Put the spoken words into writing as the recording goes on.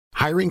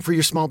Hiring for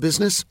your small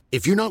business?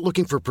 If you're not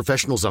looking for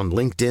professionals on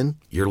LinkedIn,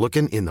 you're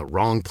looking in the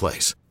wrong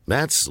place.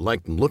 That's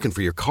like looking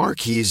for your car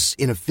keys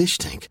in a fish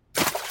tank.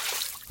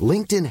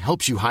 LinkedIn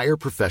helps you hire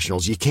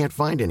professionals you can't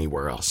find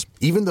anywhere else,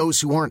 even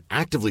those who aren't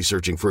actively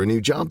searching for a new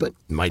job but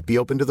might be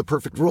open to the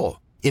perfect role.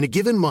 In a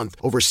given month,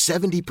 over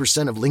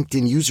 70% of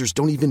LinkedIn users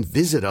don't even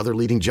visit other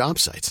leading job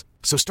sites.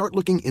 So start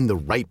looking in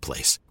the right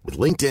place. With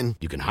LinkedIn,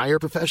 you can hire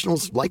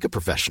professionals like a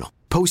professional.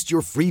 Post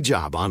your free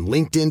job on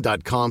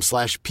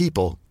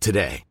linkedin.com/people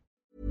today.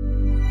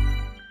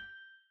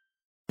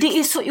 Det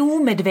är så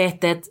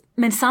omedvetet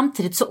men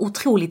samtidigt så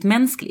otroligt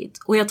mänskligt.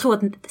 Och jag tror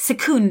att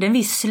sekunden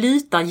vi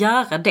slutar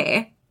göra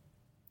det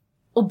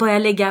och börjar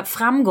lägga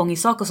framgång i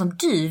saker som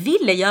du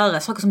ville göra,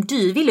 saker som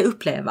du ville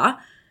uppleva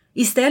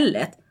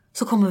istället,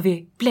 så kommer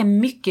vi bli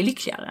mycket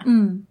lyckligare.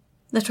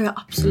 Det tror jag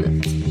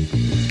absolut.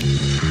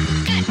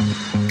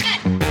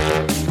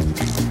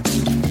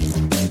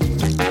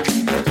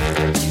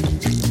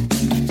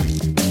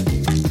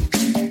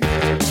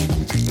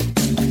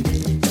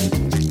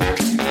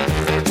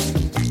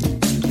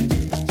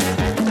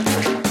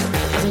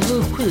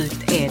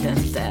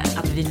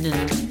 Nu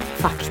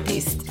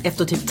faktiskt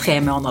efter typ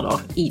 3 månader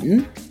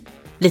in,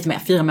 lite mer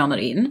 4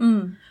 månader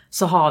in,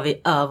 så har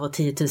vi över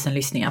 10 000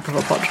 lyssningar på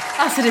vår podd.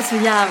 Alltså det är så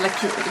jävla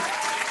kul.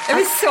 Jag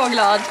är så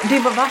glad. Det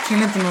var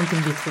verkligen inte någonting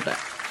vi trodde.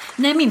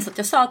 Nej, jag minns att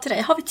jag sa till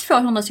dig, har vi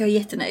 200 så jag är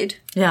jättenöjd.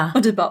 Ja.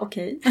 Och du bara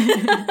okej.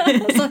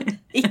 Alltså,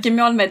 icke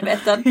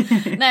målmedveten.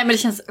 Nej, men det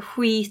känns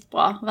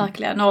skitbra,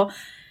 verkligen. Och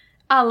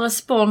all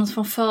respons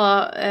från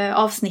förra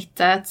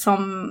avsnittet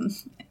som...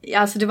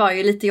 Alltså det var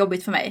ju lite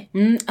jobbigt för mig.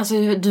 Alltså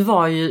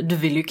du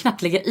ville ju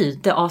knappt lägga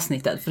ut det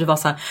avsnittet. För du var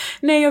så här: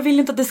 nej, jag vill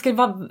inte att det ska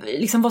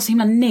vara så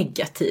himla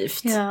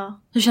negativt. Ja.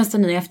 Hur känns det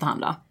nu i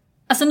efterhand då?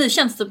 Alltså nu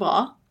känns det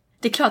bra.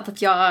 Det är klart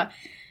att jag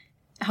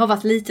har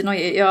varit lite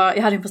nöjd.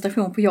 Jag hade en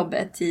presentation på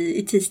jobbet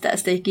i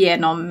tisdags. Det gick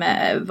igenom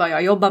vad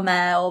jag jobbar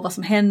med och vad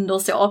som händer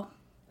och så.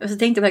 Och så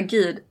tänkte jag,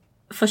 gud,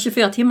 för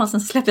 24 timmar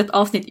sedan släppte jag ett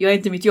avsnitt. Jag är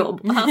inte mitt jobb.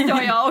 Och här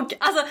står jag och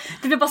alltså,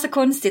 det blev bara så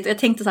konstigt. Och jag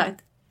tänkte så här,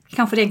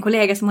 kanske det är en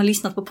kollega som har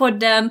lyssnat på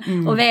podden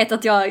och vet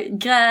att jag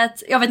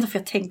grät. Jag vet inte varför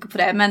jag tänker på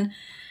det, men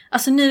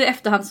alltså nu i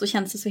efterhand så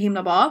känns det så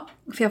himla bra.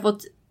 För jag har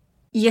fått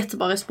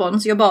jättebra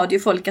respons. Jag bad ju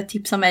folk att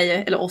tipsa mig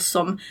eller oss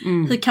om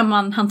hur kan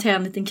man hantera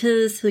en liten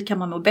kris, hur kan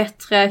man må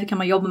bättre, hur kan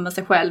man jobba med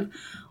sig själv.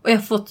 Och jag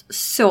har fått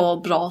så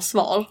bra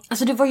svar.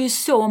 Alltså det var ju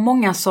så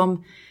många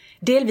som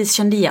delvis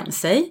kände igen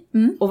sig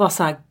och var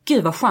så här: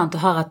 gud vad skönt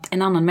att höra att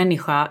en annan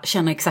människa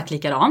känner exakt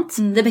likadant.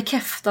 Det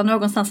bekräftar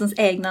någonstans ens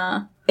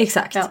egna...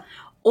 Exakt. Ja.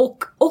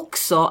 Och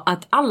också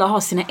att alla har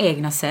sina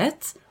egna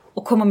sätt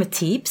och kommer med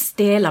tips,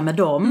 dela med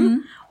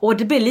dem. Och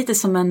det blir lite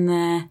som en,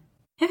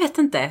 jag vet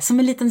inte, som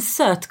en liten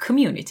söt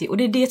community. Och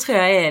det tror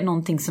jag är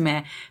någonting som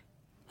är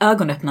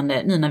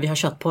ögonöppnande nu när vi har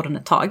kört podden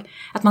ett tag.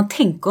 Att man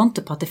tänker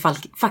inte på att det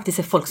faktiskt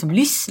är folk som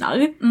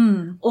lyssnar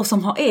och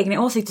som har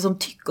egna åsikter, som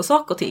tycker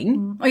saker och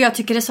ting. Och jag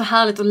tycker det är så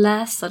härligt att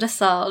läsa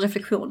dessa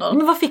reflektioner.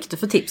 Men vad fick du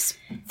för tips?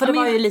 För det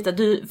var ju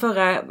lite,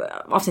 förra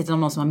avsnittet,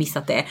 om någon som har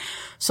missat det,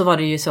 så var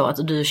det ju så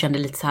att du kände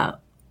lite så här,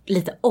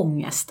 lite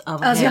ångest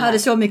över alltså jag hade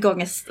så mycket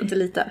ångest, inte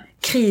lite.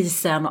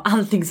 Krisen och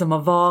allting som har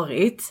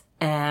varit.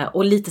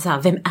 Och lite så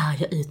här, vem är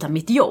jag utan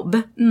mitt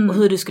jobb? Och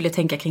hur du skulle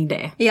tänka kring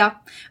det.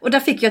 Ja, och där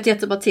fick jag ett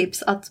jättebra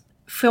tips att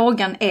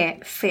frågan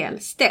är fel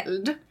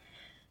ställd.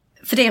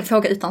 För det är en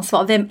fråga utan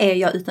svar. Vem är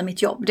jag utan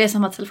mitt jobb? Det är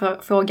som att ställa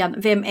frågan,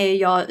 vem är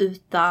jag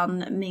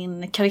utan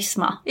min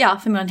karisma? Ja,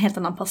 för mig är en helt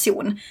annan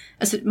person.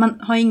 Alltså man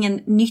har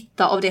ingen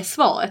nytta av det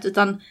svaret,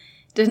 utan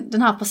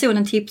den här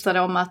personen tipsade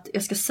om att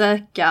jag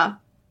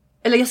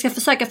ska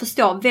försöka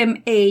förstå, vem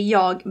är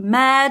jag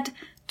med,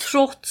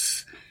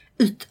 trots,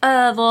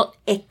 utöver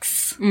X.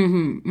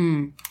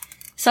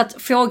 Så att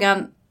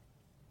frågan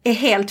är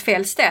helt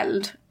fel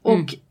ställd.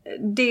 Och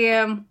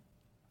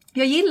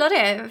jag gillar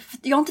det.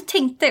 Jag har inte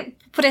tänkt det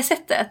på det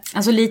sättet.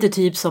 Alltså lite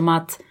typ som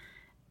att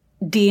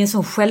det är en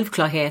sån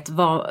självklarhet,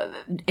 var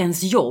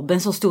ens jobb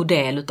en så stor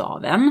del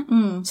utav en.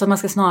 Så man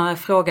ska snarare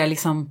fråga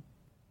liksom,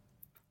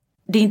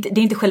 det är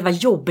inte själva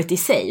jobbet i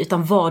sig,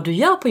 utan vad du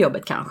gör på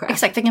jobbet kanske.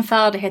 Exakt, vilken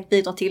färdighet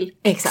bidrar till.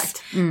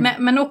 Exakt.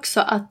 Men också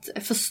att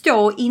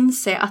förstå och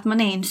inse att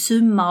man är en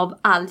summa av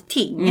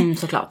allting.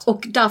 Såklart.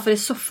 Och därför är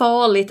det så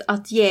farligt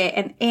att ge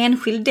en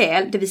enskild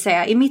del, det vill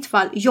säga i mitt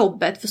fall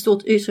jobbet, för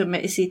stort utrymme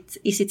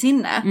i sitt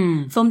sinne.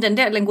 För om den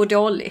delen går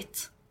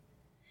dåligt,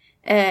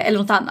 eller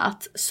något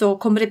annat, så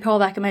kommer det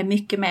påverka mig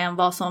mycket mer än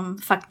vad som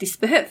faktiskt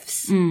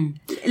behövs.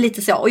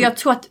 Lite så. Och jag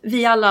tror att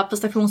vi alla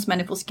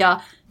prestationsmänniskor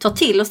ska ta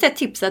till oss det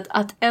tipset,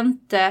 att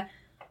inte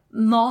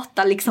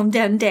mata liksom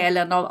den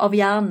delen av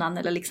hjärnan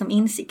eller liksom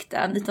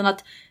insikten, utan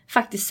att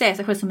faktiskt se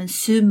sig själv som en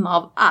summa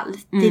av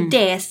allt. Det är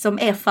det som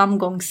är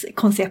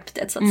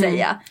framgångskonceptet, så att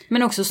säga.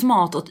 Men också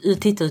smart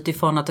att titta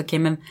utifrån att okej,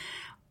 men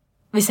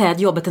vi säger att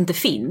jobbet inte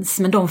finns,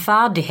 men de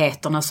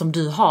färdigheterna som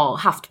du har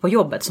haft på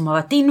jobbet som har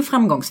varit din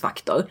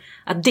framgångsfaktor,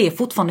 att det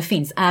fortfarande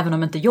finns även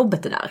om inte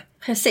jobbet är där.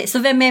 Precis, så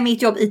vem är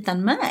mitt jobb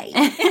utan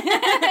mig?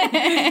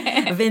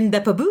 Vända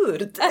på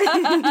bordet.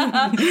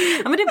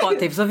 Ja, men det är bra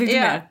tips, så fick du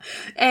med.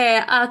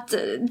 Att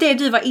det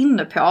du var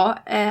inne på,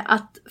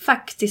 att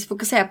faktiskt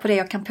fokusera på det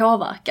jag kan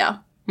påverka.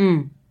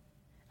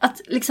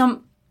 Att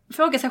liksom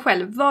fråga sig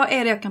själv, vad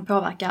är det jag kan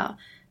påverka?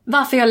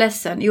 Varför är jag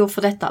ledsen? Jo,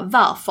 för detta.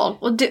 Varför?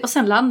 Och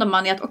sen landar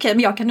man i att okej,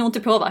 men jag kan nog inte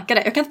påverka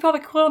det. Jag kan inte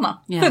påverka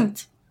corona. Yeah.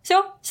 Punkt. Så,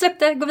 släpp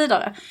det, gå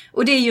vidare.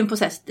 Och det är ju en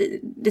process.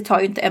 Det tar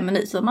ju inte en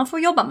minut, så man får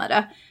jobba med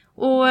det.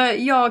 Och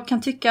jag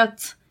kan tycka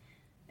att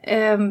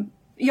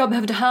jag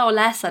behövde höra och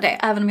läsa det.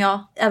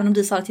 Även om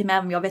du sa det till mig,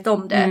 även om jag vet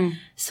om det.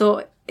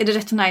 Så är det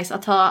rätt nice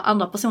att höra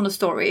andra personers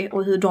story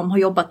och hur de har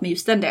jobbat med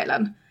just den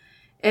delen.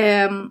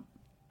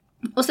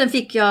 Och sen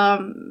fick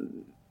jag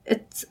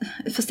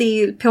fast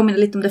det påminner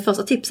lite om det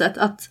första tipset,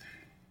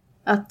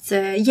 att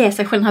ge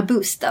sig själv den här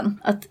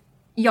boosten. Att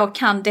jag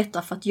kan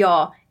detta för att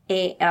jag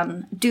är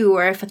en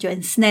doer, för att jag är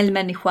en snäll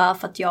människa,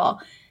 för att jag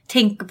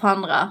tänker på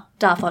andra.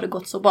 Därför har det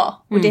gått så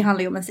bra. Och det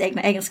handlar ju om ens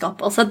egna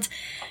egenskaper. Så att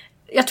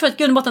jag tror att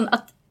grund och botten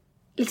att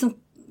liksom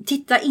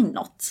titta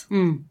inåt.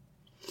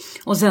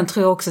 Och sen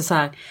tror jag också så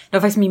här, det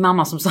var faktiskt min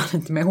mamma som sa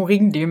det till mig, hon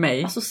ringde ju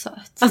mig. Alltså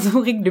söt. Alltså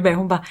hon ringde mig,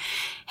 hon bara,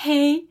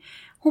 hej.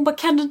 Hon bara,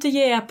 kan du inte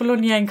ge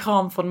Apollonia en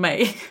kram från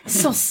mig?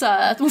 Så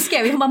söt. Hon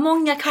skrev ju, hon bara,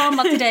 många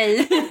kramar till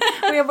dig.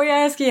 Och jag bara,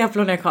 jag ska ge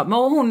Apollonia en kram.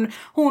 Men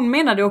hon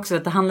menade också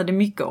att det handlade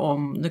mycket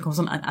om, det kom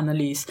sån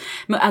analys,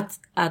 men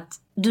att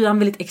du är en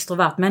väldigt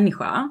extrovert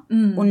människa.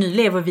 Och nu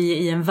lever vi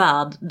i en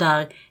värld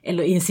där,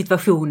 eller i en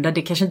situation där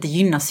det kanske inte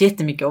gynnas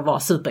jättemycket att vara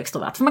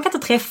superextrovert. För man kan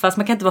inte träffas,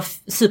 man kan inte vara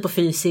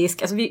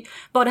superfysisk. Alltså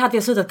bara det här att vi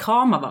har slutat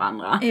krama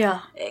varandra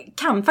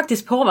kan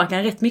faktiskt påverka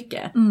en rätt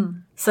mycket.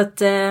 Så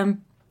att...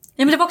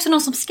 Ja, men det var också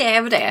någon som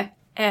skrev det.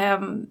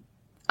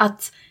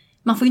 Att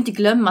man får inte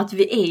glömma att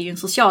vi är ju en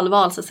social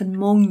varelse sedan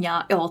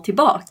många år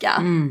tillbaka.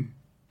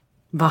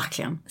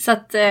 Verkligen. Så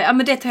att, ja,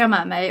 men det tar jag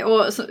med mig.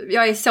 Och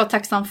jag är så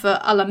tacksam för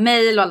alla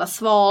mejl och alla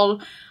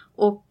svar.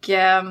 Och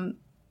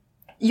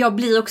jag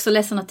blir också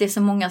ledsen att det är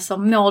så många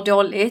som mår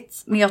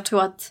dåligt. Men jag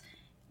tror att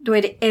då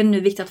är det ännu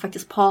viktigt att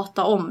faktiskt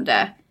prata om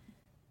det.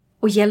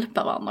 Och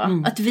hjälpa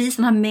varandra. Att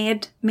visa den här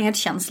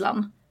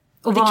medkänslan.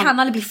 Och det kan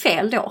aldrig bli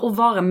fel då. Och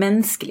vara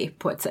mänsklig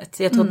på ett sätt.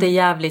 Jag tror att det är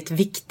jävligt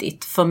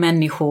viktigt för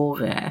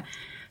människor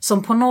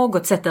som på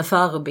något sätt är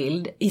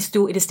förebild. I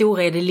det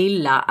stora är det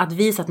lilla. Att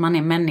visa att man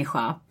är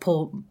människa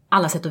på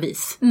alla sätt och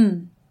vis.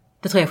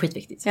 Det tror jag är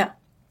skitviktigt. Ja,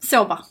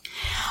 så bra.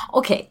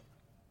 Okej.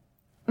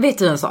 Vet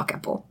du en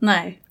sak på?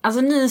 Nej.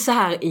 Alltså nu så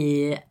här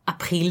i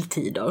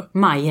apriltider.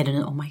 Maj är det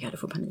nu. Oh my god, jag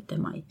får panik. Det är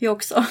maj. Jag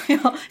också.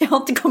 Jag har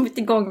inte kommit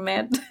igång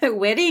med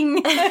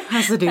wedding.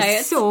 Alltså det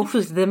är så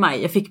sjukt att det är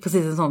maj. Jag fick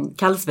precis en sån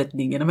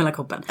kallsvettning genom hela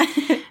kroppen.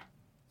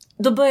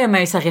 Då börjar man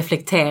ju så här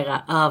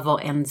reflektera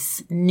över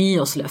ens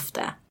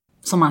nyårslöfte.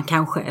 Som man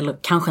kanske eller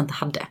kanske inte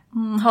hade.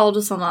 Har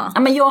du såna?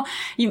 Ja, men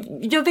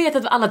jag vet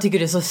att alla tycker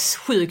det är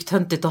så sjukt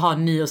töntigt att ha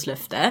en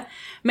nyårslöfte.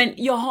 Men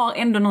jag har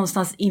ändå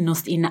någonstans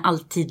innerst inne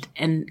alltid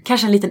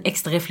kanske en liten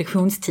extra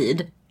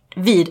reflektionstid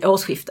vid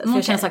årsskiftet. För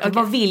jag känner såhär,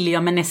 vad vill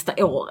jag med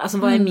nästa år? Alltså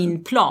vad är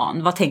min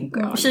plan? Vad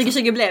tänker jag?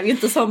 2020 blev ju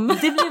inte som... Det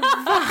blev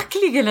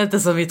verkligen inte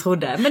som vi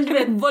trodde. Men du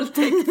vet,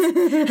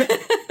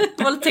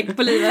 våldtäkt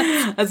på livet.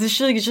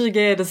 Alltså 2020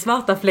 är den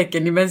svarta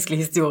fläcken i mänsklig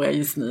historia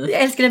just nu.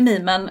 Jag älskar den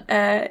memen.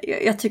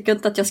 Jag tycker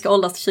inte att jag ska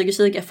åldras till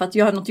 2020 för att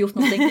jag har inte gjort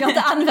någonting. Jag har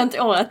inte använt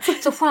året.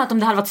 Så skönt om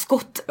det hade varit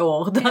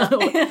skottår där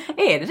år.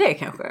 Är det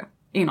kanske?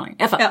 Ingen aning.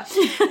 Ja.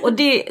 Och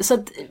så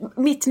att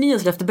mitt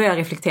nyårslöfte börjar jag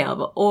reflektera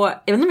över. Och jag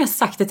vet inte om jag har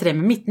sagt det till dig,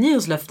 men mitt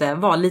nyårslöfte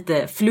var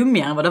lite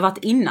flummigare än vad det varit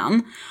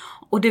innan.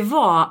 Och det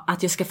var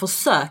att jag ska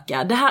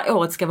försöka, det här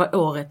året ska vara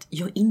året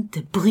jag inte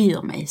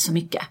bryr mig så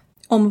mycket.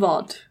 Om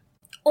vad?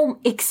 Om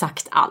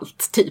exakt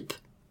allt, typ.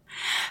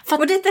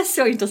 Och det är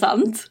så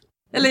intressant.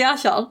 Eller jag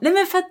kör. Nej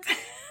men för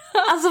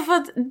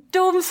att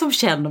de som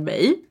känner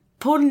mig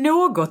på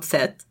något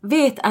sätt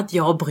vet att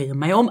jag bryr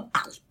mig om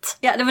allt.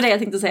 Ja, det var det jag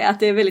tänkte säga, att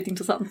det är väldigt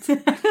intressant.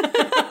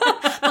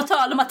 På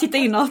tal om att titta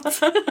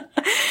inåt.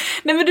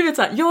 Nej men du vet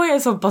så här, jag är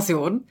en sån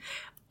person.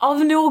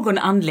 Av någon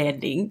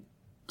anledning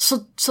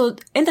så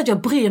inte att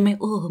jag bryr mig,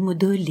 mår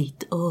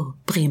dåligt,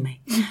 bryr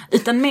mig.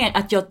 Utan mer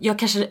att jag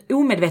kanske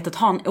omedvetet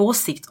har en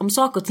åsikt om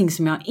saker och ting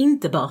som jag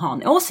inte bör ha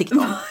en åsikt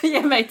om.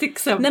 Ge mig ett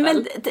exempel. Nej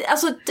men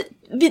alltså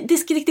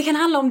det kan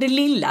handla om det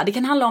lilla. Det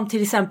kan handla om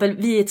till exempel,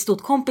 vi är ett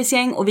stort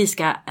kompisgäng och vi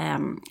ska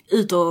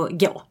ut och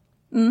gå.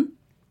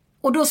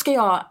 Och då ska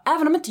jag,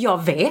 även om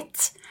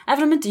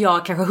inte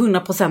jag kanske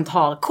 100%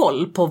 har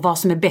koll på vad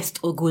som är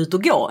bäst att gå ut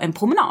och gå en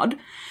promenad,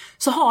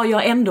 så har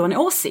jag ändå en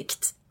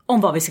åsikt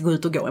om vad vi ska gå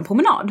ut och gå en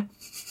promenad.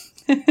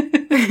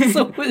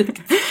 Så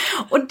sjukt.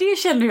 Och det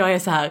känner jag är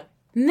så här: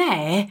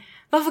 nej,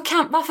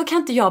 varför kan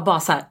inte jag bara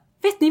så här,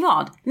 vet ni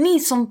vad? Ni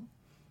som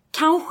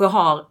kanske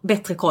har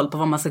bättre koll på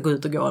vad man ska gå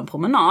ut och gå en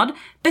promenad,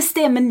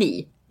 bestämmer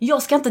ni.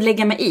 Jag ska inte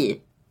lägga mig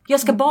i. Jag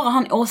ska bara ha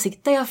en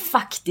åsikt där jag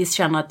faktiskt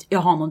känner att jag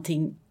har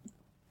någonting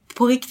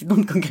på riktigt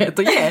något konkret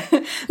att ge.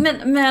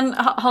 Men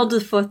har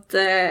du fått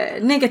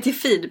negativ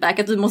feedback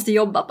att du måste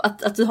jobba på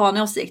att du har en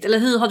åsikt? Eller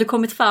hur har du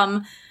kommit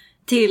fram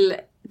till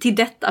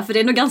detta? För det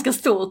är nog ganska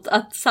stort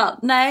att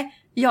nej,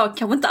 jag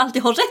kanske inte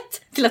alltid har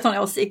rätt till att ha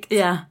en åsikt.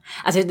 Ja,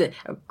 alltså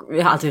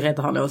jag har alltid rätt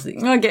att ha en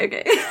åsikt.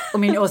 Okej. Och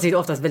min åsikt är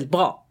oftast väldigt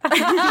bra.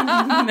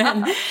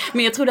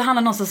 men jag tror det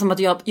handlar någonstans om att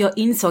jag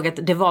insåg att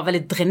det var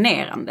väldigt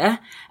dränerande.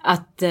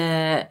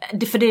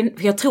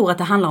 För jag tror att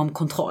det handlar om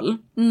kontroll.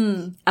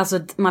 Alltså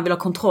att man vill ha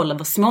kontroll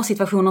över små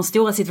situationer,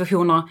 stora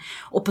situationer.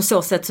 Och på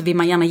så sätt så vill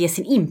man gärna ge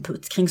sin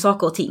input kring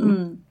saker och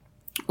ting.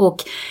 Och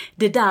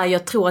det där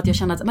jag tror att jag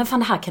känner att men fan,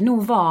 det här kan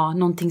nog vara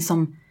någonting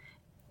som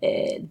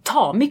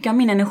tar mycket av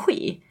min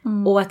energi.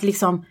 Och att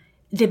liksom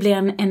det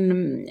blir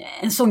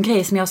en sån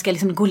grej som jag ska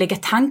liksom gå och lägga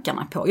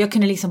tankarna på. Jag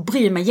kunde liksom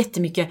bry mig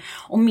jättemycket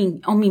om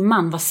min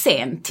man var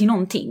sen till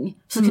någonting.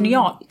 Så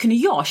kunde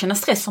jag känna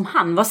stress om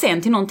han var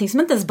sen till någonting som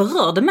inte ens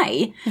berörde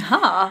mig.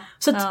 Jaha.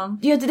 Så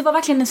att, det var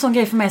verkligen en sån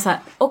grej för mig så här: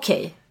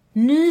 okej,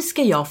 nu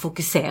ska jag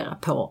fokusera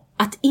på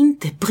att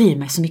inte bry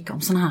mig så mycket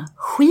om såna här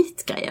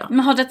skitgrejer. Men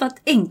har det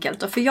varit enkelt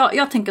då? För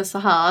jag tänker så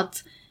här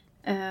att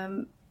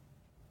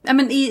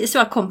i så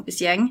här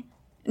kompisgäng,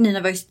 nu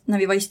när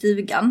vi var i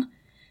stugan,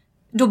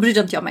 då brydde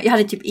inte jag mig. Jag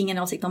hade typ ingen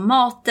åsikt om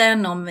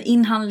maten, om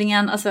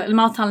inhandlingen, eller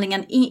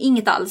mathandlingen,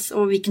 inget alls.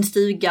 Och vilken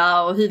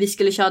stuga och hur vi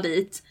skulle köra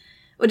dit.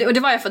 Och det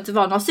var ju för att det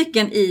var några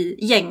stycken i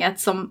gänget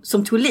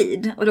som tog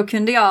lead. Och då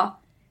kunde jag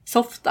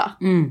softa.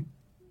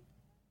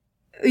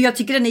 Och jag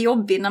tycker den är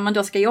jobbig när man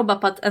då ska jobba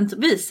på att inte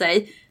bry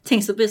sig.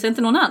 Tänk så bryr sig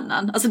inte någon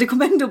annan. Alltså det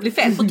kommer ändå bli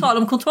fel på tal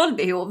om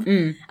kontrollbehov.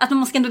 Att man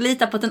måste ändå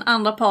lita på att den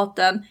andra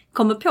parten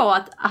kommer på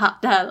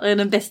att det här är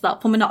den bästa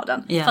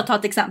promenaden. För att ta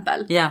ett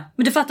exempel.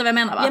 Men du fattar vad jag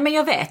menar, va? Ja, men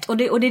jag vet. Och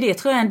det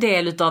tror jag är en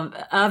del av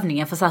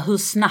övningen. För så här, hur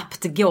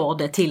snabbt går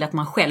det till att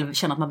man själv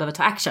känner att man behöver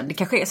ta action. Det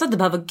kanske är så att det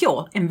behöver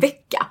gå en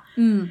vecka.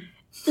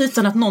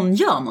 Utan att någon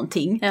gör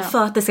någonting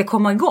för att det ska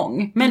komma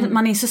igång. Men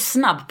man är så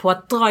snabb på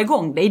att dra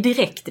igång det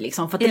direkt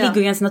liksom. För att det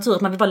ligger i ens natur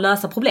att man vill bara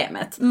lösa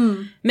problemet.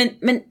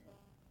 Men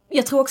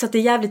jag tror också att det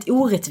är jävligt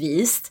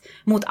orättvist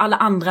mot alla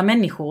andra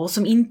människor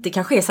som inte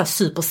kanske är så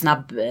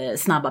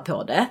supersnabba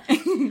på det.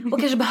 Och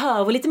kanske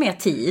behöver lite mer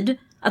tid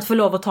att få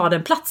lov att ta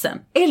den platsen.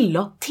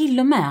 Eller till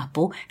och med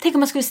på, tänk om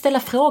man skulle ställa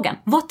frågan: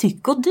 vad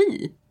tycker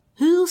du?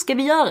 Hur ska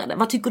vi göra det?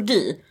 Vad tycker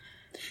du?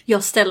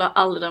 Jag ställer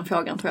aldrig den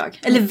frågan, tror jag.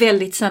 Eller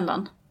väldigt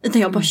sällan.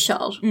 Utan jag bara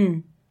kör.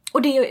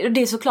 Och det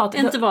är såklart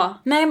inte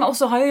bra. Nej, men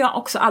också har jag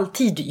också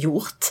alltid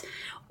gjort.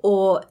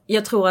 Och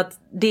jag tror att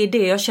det är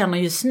det jag känner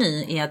just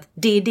nu, är att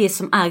det är det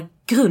som är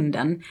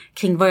grunden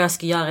kring vad jag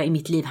ska göra i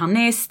mitt liv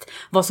härnäst,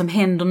 vad som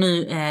händer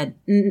nu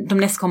de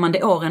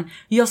nästkommande åren.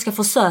 Jag ska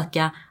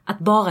försöka att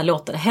bara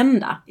låta det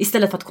hända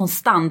istället för att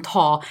konstant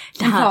ha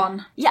det här, en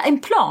plan. Ja, en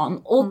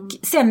plan. Och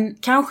sen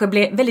kanske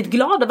bli väldigt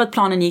glad över att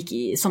planen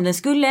gick som den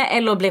skulle,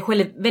 eller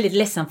bli väldigt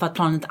ledsen för att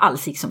planen inte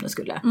alls gick som den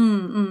skulle.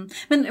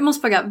 Men jag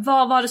måste fråga,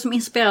 vad var det som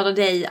inspirerade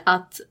dig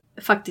att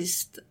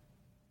faktiskt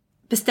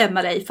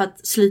bestämma dig för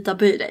att sluta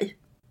bry dig?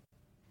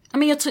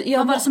 Men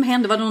vad var det som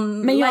hände? Var det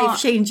någon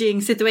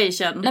life-changing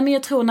situation? Nej, men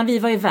jag tror när vi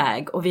var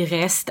iväg och vi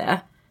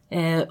reste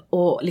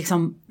och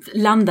liksom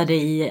landade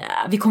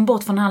vi kom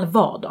bort från all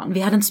vardagen.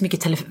 Vi hade inte så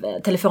mycket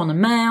telefoner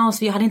med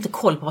oss. Vi hade inte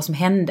koll på vad som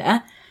hände.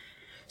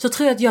 Så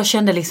tror jag att jag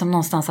kände liksom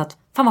någonstans att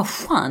fan vad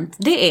skönt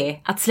det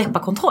är att släppa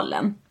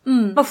kontrollen.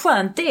 Vad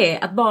skönt det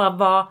är att bara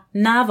vara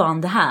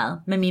närvarande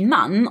här med min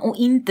man och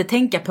inte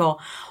tänka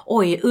på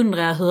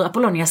undrar hur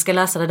Apollonia ska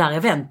lösa det där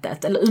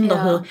eventet, eller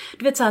undrar hur,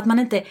 du vet, så att man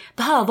inte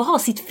behöver ha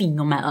sitt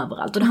finger med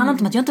överallt. Och det handlar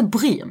inte om att jag inte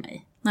bryr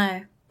mig.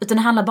 Nej. Utan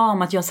det handlar bara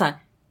om att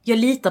jag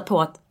litar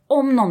på att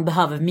om någon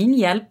behöver min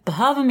hjälp,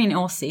 behöver min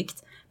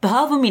åsikt,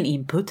 behöver min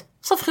input,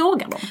 så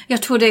frågar de.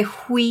 Jag tror det är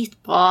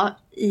skitbra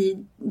i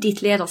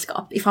ditt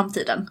ledarskap i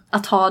framtiden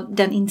att ha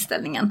den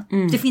inställningen.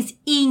 Det finns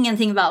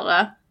ingenting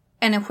värre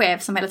än en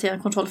chef som hela tiden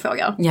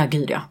kontrollfrågar. Ja,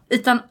 gud ja.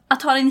 Utan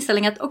att ha den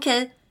inställningen att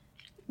okej,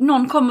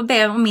 någon kommer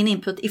be om min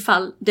input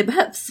ifall det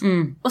behövs.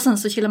 Och sen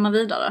så chillar man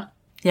vidare.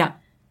 Ja.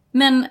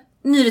 Men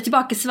nu är det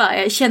tillbaka i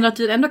Sverige. Känner att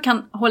du ändå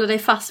kan hålla dig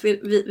fast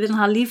vid den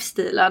här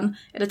livsstilen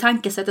eller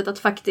tankesättet att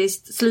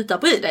faktiskt sluta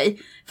bry dig.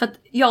 För att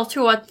jag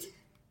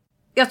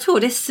tror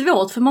det är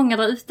svårt för många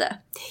där ute.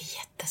 Det är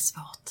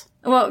jättesvårt.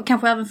 Och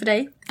kanske även för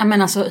dig. Ja,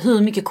 men alltså,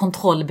 hur mycket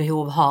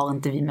kontrollbehov har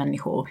inte vi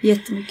människor?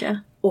 Jättemycket.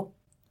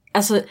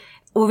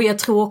 Och jag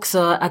tror också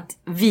att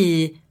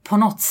vi på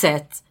något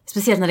sätt,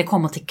 speciellt när det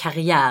kommer till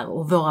karriär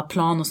och våra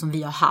planer som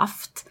vi har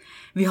haft.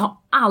 Vi har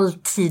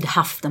alltid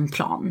haft en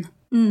plan.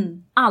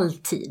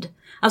 Alltid.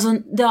 Alltså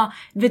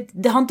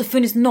det har inte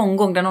funnits någon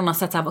gång där någon har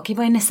sagt så här: okej,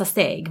 vad är nästa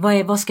steg?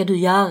 Vad ska du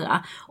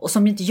göra? Och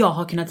som inte jag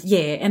har kunnat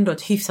ge ändå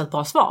ett hyfsat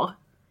bra svar.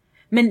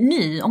 Men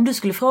nu, om du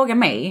skulle fråga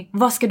mig,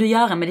 vad ska du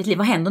göra med ditt liv?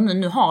 Vad händer nu?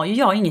 Nu har ju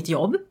jag inget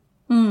jobb.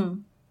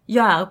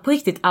 Jag är på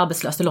riktigt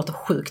arbetslös. Det låter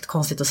sjukt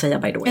konstigt att säga,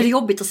 by the way. Är det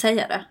jobbigt att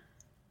säga det?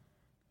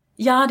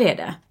 Ja, det är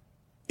det.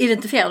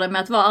 Identifiera dig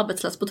med att vara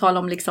arbetslös på tal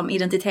om liksom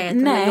identitet.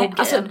 Nej,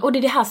 alltså, och det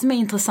är det här som är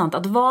intressant.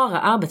 Att vara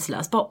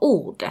arbetslös, bara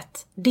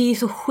ordet. Det är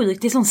så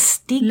sjukt, det är sån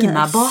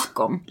stigma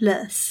bakom.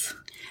 Lös.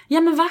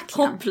 Ja men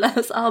verkligen.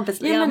 Hopplös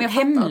arbetsliv. Ja men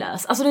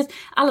hemlös. Alltså det,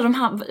 alla de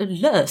här,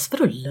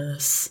 vadå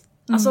lös?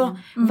 Alltså,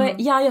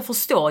 jag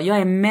förstår, jag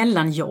är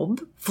mellan jobb.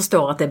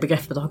 Förstår att det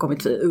begreppet har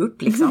kommit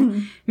upp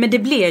liksom. Men det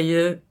blir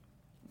ju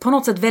på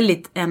något sätt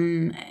väldigt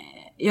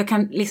jag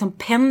kan liksom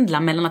pendla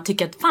mellan att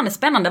tycka att fan det är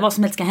spännande, vad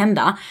som helst kan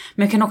hända.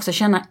 Men jag kan också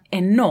känna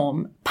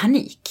enorm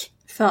panik.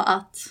 För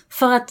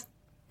att,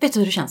 vet du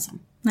hur det känns som?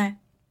 Nej.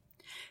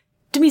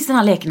 Du minns den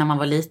här leken när man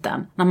var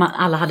liten. När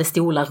alla hade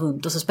stolar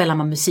runt och så spelade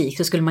man musik.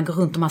 Så skulle man gå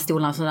runt de här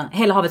stolarna. Så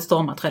hela havet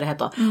stormar tror jag det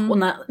heter. Och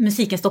när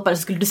musiken stoppade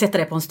så skulle du sätta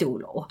dig på en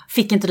stol. Och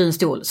fick inte du en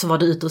stol så var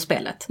du ute ur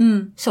spelet.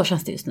 Så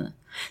känns det just nu.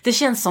 Det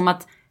känns som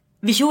att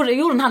vi gjorde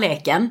den här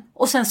leken.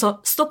 Och sen så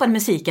stoppade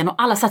musiken och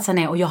alla satt sig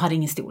ner och jag hade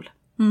ingen stol.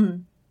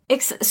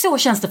 Så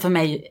känns det för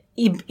mig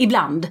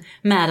ibland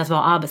med att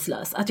vara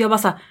arbetslös. Att jag bara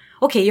så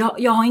okej,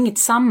 jag har inget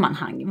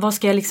sammanhang. Vad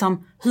ska jag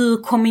liksom,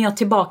 hur kommer jag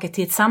tillbaka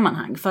till ett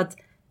sammanhang? För att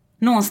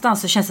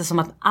någonstans så känns det som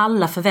att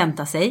alla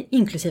förväntar sig,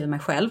 inklusive mig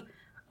själv,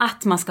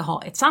 att man ska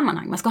ha ett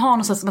sammanhang. Man ska ha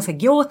någonstans man ska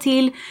gå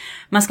till.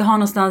 Man ska ha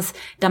någonstans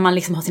där man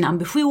liksom har sina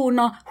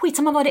ambitioner.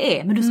 Skitsamma vad det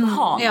är, men du ska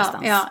ha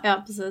någonstans.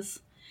 Ja, precis.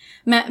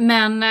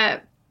 Men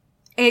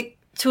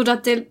tror du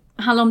att det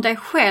handlar om dig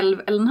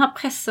själv eller den här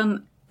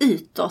pressen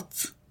utåt?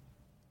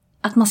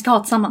 Att man ska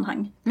ha ett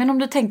sammanhang? Men om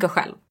du tänker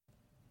själv.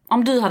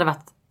 Om du hade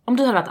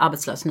varit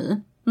arbetslös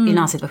nu, i den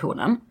här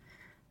situationen.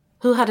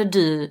 Hur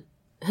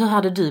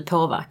hade du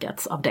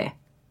påverkats av det?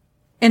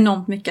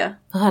 Enormt mycket.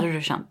 Hur hade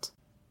du känt?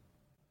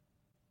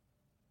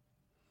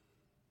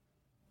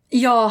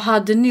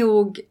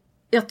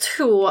 Jag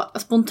tror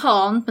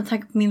spontant med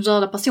tanke på min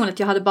rörda personlighet,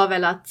 jag hade bara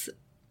velat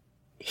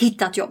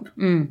hitta ett jobb.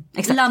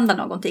 Exakt. Landa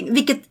någonting.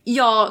 Vilket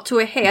jag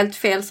tror är helt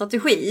fel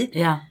strategi.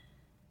 Ja.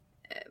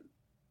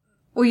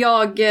 Och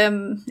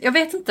jag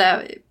vet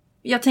inte.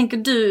 Jag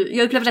tänker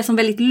jag upplever det som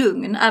väldigt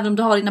lugn. Även om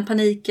du har dina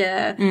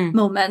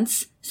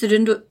panik-moments. Så du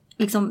ändå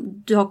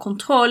liksom, du har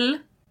kontroll.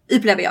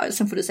 Upplever jag.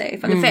 Sen får du säga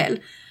ifall det är fel.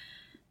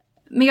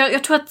 Men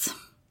jag tror att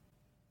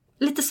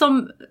lite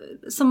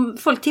som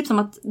folk tipsar om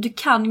att du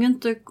kan ju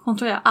inte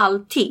kontrollera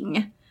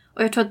allting.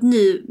 Och jag tror att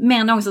nu mer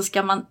än någonsin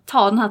ska man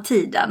ta den här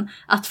tiden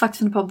att faktiskt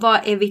fundera på vad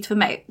är vitt för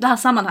mig. Det här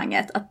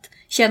sammanhanget, att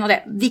känna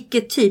det.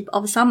 Vilket typ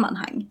av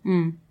sammanhang.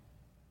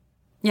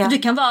 Ja. För du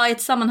kan vara i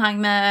ett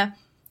sammanhang med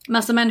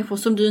massa människor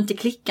som du inte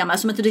klickar med,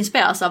 som inte du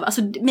inspireras av.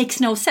 Alltså, it makes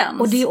no sense.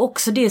 Och det är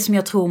också det som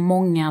jag tror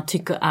många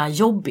tycker är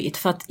jobbigt.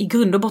 För att i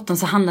grund och botten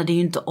så handlar det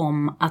ju inte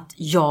om att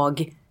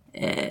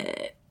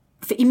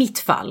för i mitt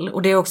fall,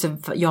 och det är också,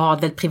 jag har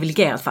ett väldigt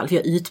privilegierat fall, för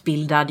jag är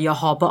utbildad, jag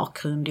har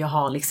bakgrund, jag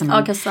har liksom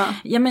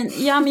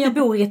men jag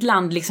bor i ett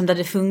land liksom där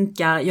det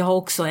funkar, jag har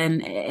också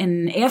en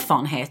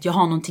erfarenhet, jag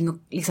har någonting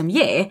att liksom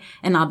ge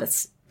en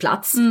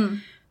arbetsplats.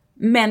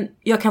 Men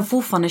jag kan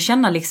fortfarande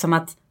känna liksom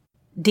att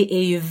det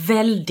är ju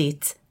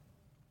väldigt,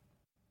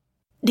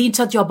 det är inte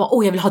så att jag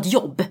bara, jag vill ha ett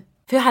jobb.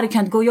 För jag hade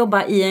kunnat gå och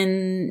jobba i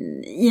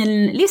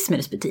en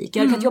livsmedelsbutik.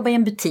 Jag hade kunnat jobba i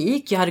en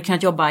butik. Jag hade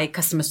kunnat jobba i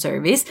customer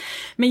service.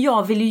 Men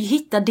jag vill ju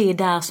hitta det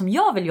där som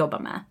jag vill jobba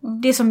med.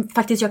 Det som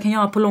faktiskt jag kan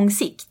göra på lång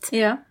sikt.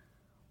 Yeah.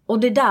 Och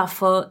det är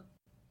därför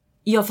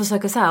jag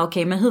försöker säga,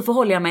 okej, men hur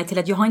förhåller jag mig till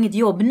att jag har inget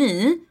jobb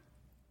nu?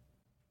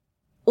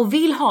 Och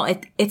vill ha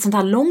ett sånt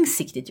här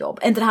långsiktigt jobb.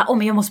 Inte det här,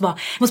 men jag måste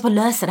bara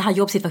lösa det här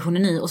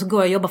jobbsituationen nu. Och så går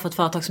jag och jobbar för ett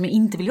företag som jag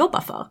inte vill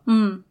jobba för.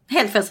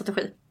 Helt fel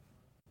strategi.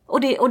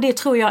 Och det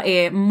tror jag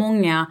är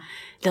många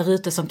där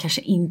ute som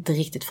kanske inte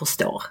riktigt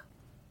förstår.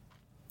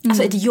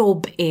 Alltså ett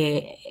jobb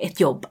är ett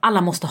jobb.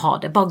 Alla måste ha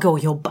det. Bara gå och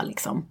jobba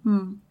liksom.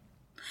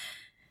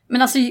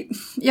 Men alltså,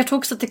 jag tror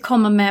också att det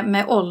kommer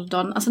med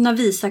åldern. Alltså när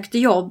vi sökte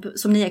jobb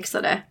som ni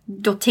exade,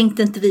 då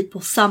tänkte inte vi på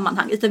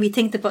sammanhang. Utan vi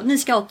tänkte på att ni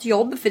ska ha ett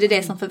jobb, för det är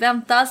det som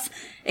förväntas.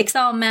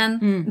 Examen,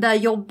 börja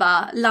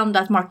jobba,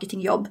 landa ett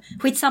marketingjobb.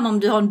 Skitsamma om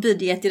du har en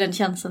budget i den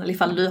tjänsten, eller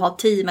ifall du har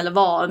team eller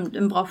var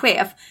en bra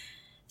chef.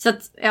 Så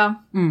att,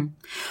 ja.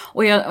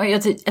 Och jag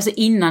alltså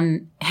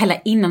innan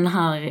den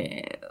här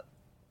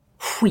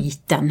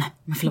skiten,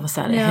 man får lov att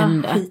säga det,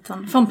 hände.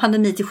 Skiten. Från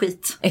pandemi till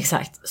skit.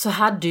 Exakt. Så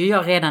hade ju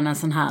jag redan en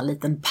sån här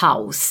liten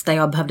paus där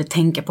jag behövde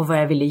tänka på vad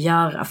jag ville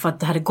göra. För att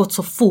det hade gått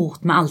så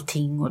fort med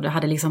allting och det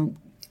hade liksom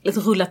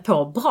rullat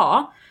på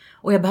bra.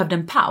 Och jag behövde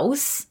en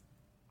paus.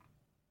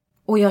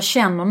 Och jag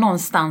känner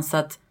någonstans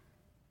att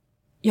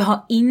jag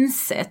har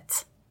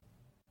insett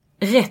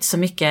rätt så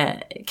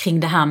mycket kring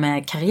det här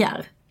med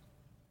karriär.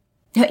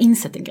 Jag har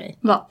insett en grej.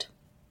 Vad?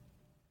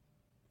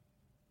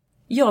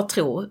 Jag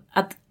tror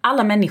att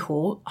alla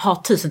människor har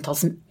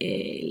tusentals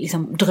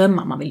liksom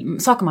drömmar,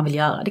 saker man vill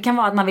göra. Det kan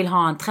vara att man vill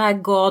ha en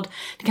trädgård.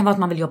 Det kan vara att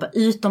man vill jobba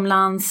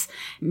utomlands.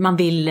 Man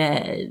vill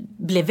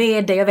bli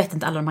vd. Jag vet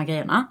inte alla de här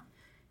grejerna.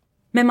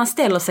 Men man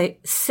ställer sig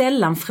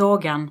sällan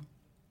frågan,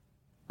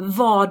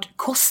 vad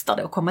kostar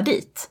det att komma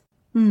dit?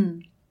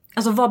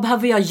 Alltså vad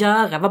behöver jag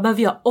göra? Vad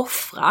behöver jag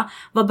offra?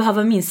 Vad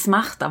behöver min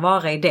smärta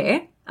vara i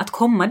det? Att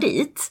komma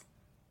dit?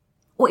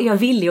 Och är jag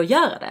villig att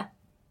göra det?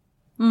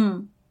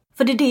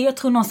 För det är det jag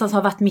tror någonstans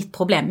har varit mitt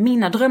problem.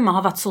 Mina drömmar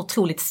har varit så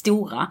otroligt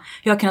stora.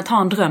 Jag har kunnat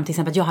ha en dröm till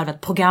exempel att jag hade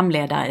varit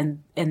programledare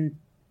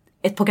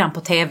ett program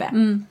på tv.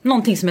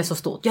 Någonting som är så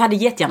stort. Jag hade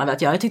jättegärna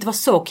velat göra. Jag tyckte det var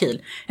så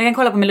kul. Jag kan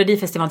kolla på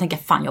Melodifestivalen och tänka,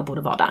 fan jag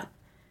borde vara där.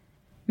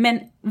 Men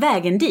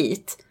vägen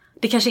dit,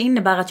 det kanske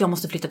innebär att jag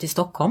måste flytta till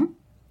Stockholm.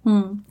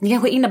 Det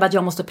kanske innebär att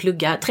jag måste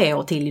plugga 3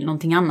 år till i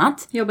någonting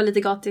annat. Jobba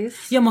lite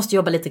gratis. Jag måste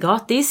jobba lite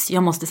gratis.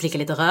 Jag måste slicka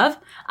lite röv.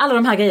 Alla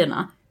de här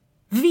grejerna.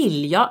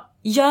 Vill jag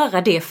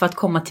göra det för att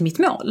komma till mitt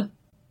mål?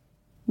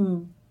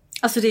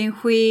 Alltså det är en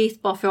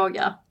skitbra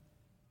fråga.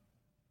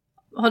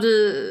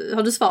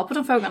 Har du svar på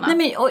de frågorna? Nej,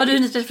 men, har du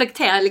hunnit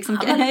reflektera liksom?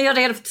 Är jag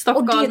redo för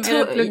Stockholm?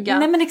 Eller plugga?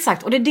 Nej men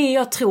exakt. Och det är det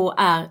jag tror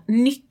är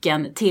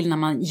nyckeln till när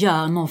man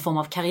gör någon form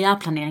av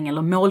karriärplanering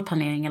eller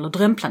målplanering eller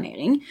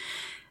drömplanering.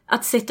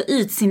 Att sätta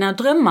ut sina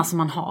drömmar som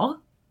man har.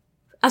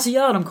 Alltså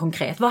göra dem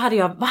konkret. Vad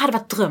hade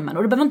varit drömmen?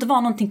 Och det behöver inte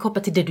vara någonting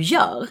kopplat till det du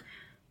gör.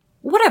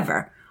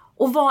 Whatever.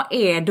 Och vad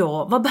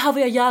behöver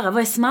jag göra?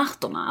 Vad är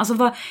smärtorna? Alltså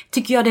vad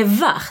tycker jag det är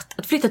värt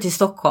att flytta till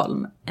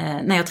Stockholm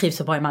när jag trivs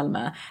så bra i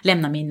Malmö?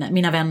 Lämna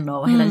mina vänner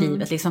och hela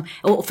livet liksom.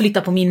 Och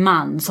flytta på min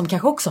man som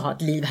kanske också har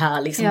ett liv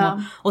här liksom.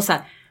 Ja. Och så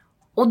här.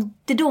 Och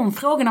det är de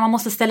frågorna man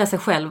måste ställa sig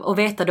själv och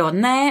veta då,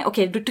 nej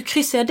okej, då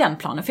kryssar jag den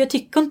planen för jag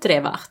tycker inte det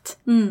är värt.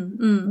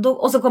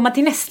 Och så kommer man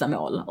till nästa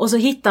mål och så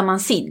hittar man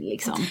sin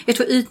liksom. Jag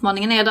tror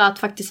utmaningen är då att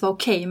faktiskt vara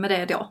okej med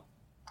det då.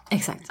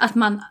 Exakt. Att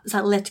man så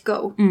här, let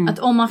go. Att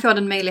om man får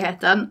den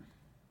möjligheten,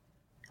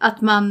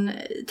 att man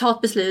tar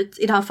ett beslut,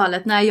 i det här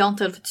fallet, nej jag är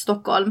inte redo för till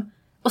Stockholm,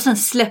 och sen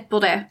släpper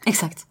det.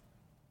 Exakt.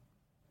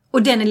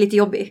 Och den är lite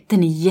jobbig.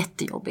 Den är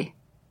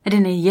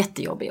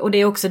jättejobbig. Och det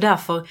är också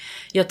därför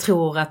jag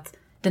tror att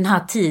den här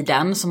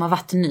tiden som har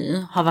varit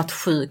nu har varit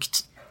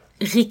sjukt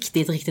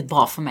riktigt, riktigt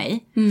bra för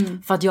mig.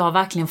 För att jag har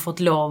verkligen fått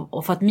lov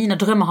och för att mina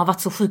drömmar har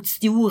varit så sjukt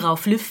stora och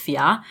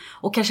fluffiga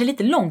och kanske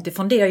lite långt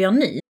ifrån det jag gör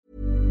nu.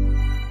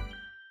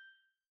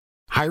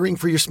 Hiring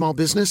for your small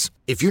business?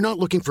 If you're not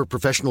looking for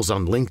professionals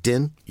on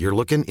LinkedIn, you're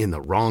looking in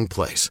the wrong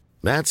place.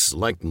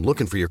 That's like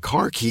looking for your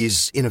car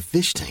keys in a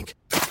fish tank.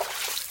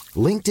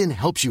 LinkedIn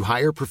helps you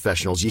hire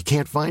professionals you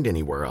can't find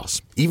anywhere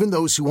else, even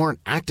those who aren't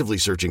actively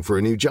searching for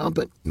a new job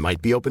but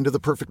might be open to the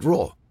perfect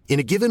role. In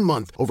a given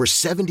month, over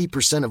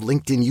 70% of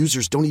LinkedIn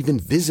users don't even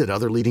visit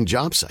other leading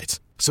job sites.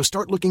 So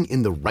start looking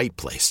in the right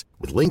place.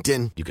 With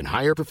LinkedIn, you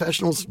can hire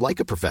professionals like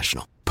a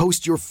professional.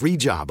 Post your free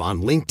job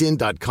on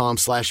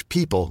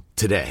linkedin.com/people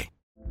today.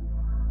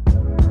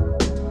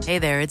 Hey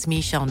there, it's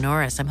Michelle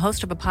Norris. I'm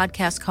host of a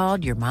podcast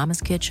called Your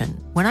Mama's Kitchen.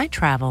 When I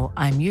travel,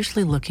 I'm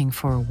usually looking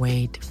for a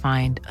way to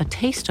find a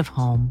taste of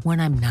home when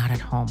I'm not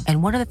at home.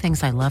 And one of the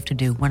things I love to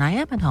do when I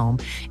am at home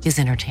is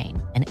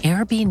entertain. And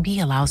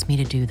Airbnb allows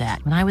me to do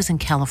that. When I was in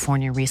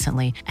California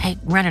recently, I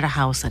rented a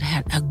house that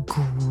had a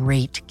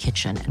great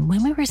kitchen. And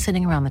when we were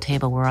sitting around the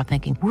table, we were all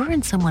thinking, we're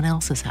in someone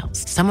else's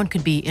house. Someone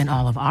could be in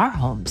all of our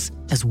homes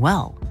as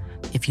well.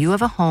 If you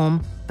have a home,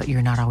 but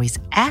you're not always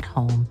at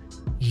home,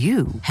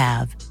 you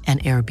have an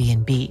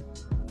Airbnb.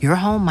 Your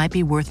home might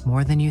be worth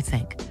more than you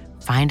think.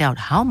 Find out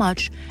how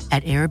much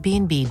at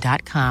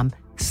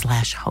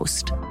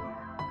airbnb.com/host.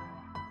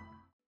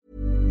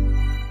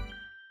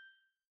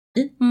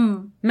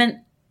 Men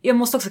jag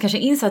måste också kanske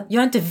inse att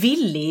jag är inte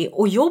villig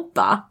att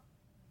jobba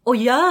och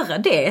göra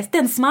det.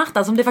 Den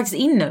smärta som det faktiskt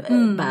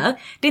innebär.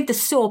 Det är inte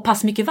så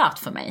pass mycket värt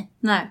för mig.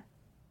 Nej.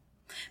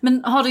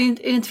 Men har du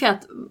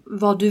identifierat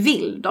vad du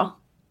vill då?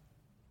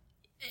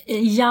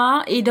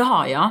 Ja, det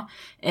har jag.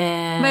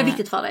 Vad är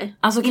viktigt för dig?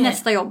 Alltså, i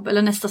nästa jobb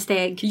eller nästa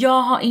steg?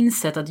 Jag har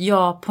insett att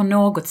jag på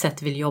något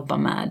sätt vill jobba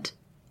med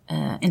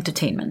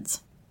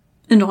entertainment.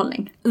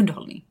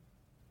 Underhållning.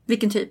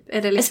 Vilken typ?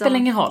 Är det liksom... Det spelar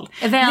ingen roll.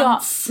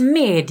 Events?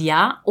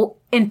 Media och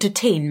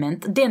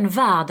entertainment, den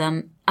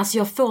världen, alltså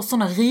jag får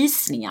såna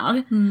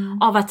rysningar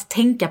av att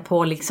tänka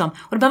på liksom,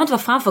 och det behöver inte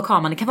vara framför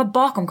kameran, det kan vara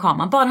bakom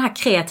kameran, bara den här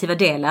kreativa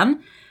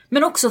delen.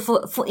 Men också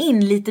få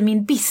in lite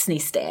min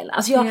business-del.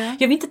 Alltså jag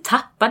vill inte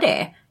tappa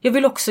det. Jag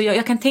vill också,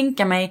 jag kan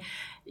tänka mig...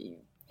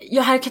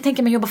 Jag kan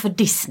tänka mig jobba för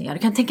Disney.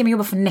 Jag kan tänka mig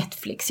jobba för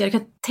Netflix. Jag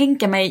kan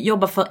tänka mig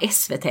jobba för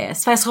SVT,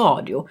 Sveriges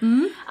Radio.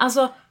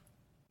 Alltså,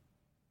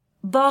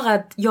 bara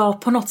att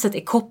jag på något sätt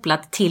är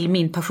kopplad till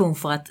min passion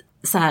för att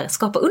så här,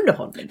 skapa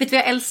underhållning. Vet du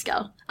vad jag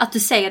älskar? Att du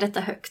säger detta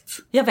högt.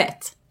 Jag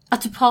vet.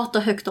 Att du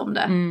pratar högt om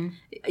det.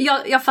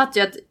 Jag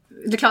fattar ju att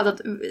det är klart att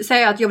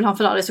säger jag att jag vill ha en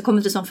Ferrari så kommer det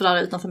inte som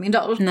Ferrari utanför min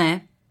dörr.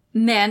 Nej.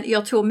 Men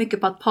jag tror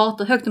mycket på att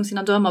prata högt om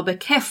sina drömmar och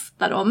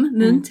bekräfta dem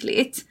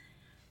muntligt.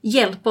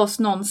 Hjälper oss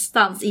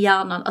någonstans i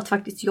hjärnan att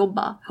faktiskt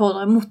jobba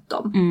hårdare mot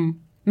dem.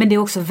 Men det är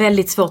också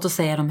väldigt svårt att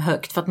säga dem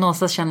högt. För att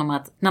någonstans känner man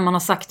att när man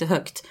har sagt det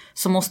högt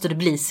så måste det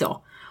bli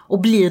så.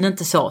 Och blir det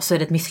inte så är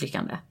det ett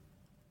misslyckande.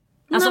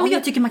 Alltså, men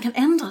jag tycker man kan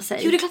ändra sig.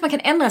 Jo, det är klart man kan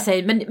ändra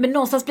sig. Men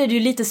någonstans blir det ju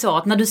lite så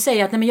att när du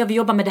säger att nej, men jag vill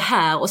jobba med det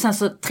här. Och sen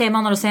så 3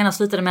 månader senare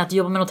slutar det med att du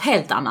jobbar med något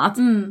helt annat.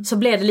 Så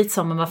blir det lite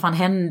som, men vad fan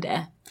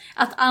hände?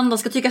 Att andra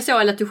ska tycka så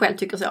eller att du själv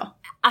tycker så?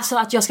 Alltså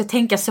att jag ska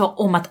tänka så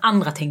om att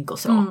andra tänker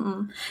så.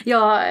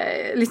 Jag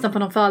lyssnade på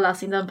någon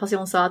föreläsning där en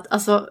person sa att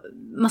alltså,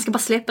 man ska bara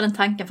släppa den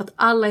tanken för att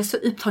alla är så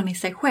upptagna i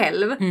sig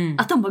själv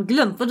att de har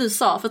glömt vad du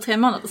sa för 3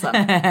 månader sedan.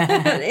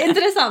 Är inte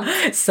det sant?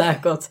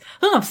 Säkert.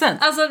 100%.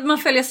 Alltså man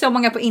följer så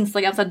många på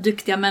Instagram, så här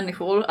duktiga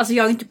människor. Alltså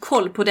jag har inte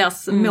koll på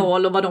deras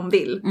mål och vad de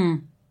vill.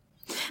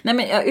 Nej,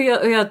 men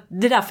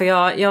det är därför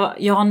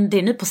det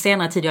är nu på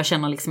senare tid jag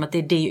känner liksom att det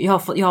är det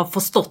jag har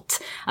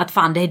förstått att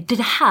fan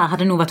det här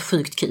hade nog varit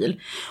sjukt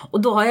kul.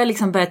 Och då har jag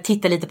liksom börjat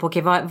titta lite på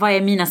vad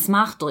är mina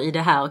smärtor i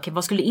det här?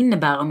 Vad skulle det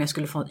innebära om jag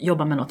skulle få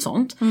jobba med något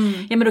sånt?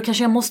 Ja, men då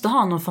kanske jag måste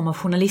ha någon form av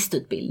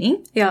journalistutbildning.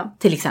 Ja.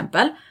 Till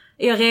exempel.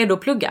 Är jag redo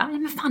att plugga? Ja,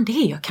 men fan det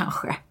är jag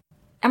kanske.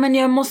 Ja, men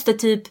jag måste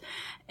typ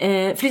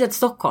flytta till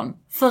Stockholm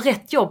för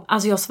rätt jobb.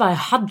 Alltså jag i Sverige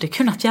hade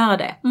kunnat göra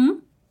det.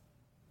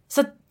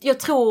 Så att jag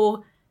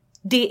tror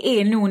det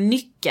är nog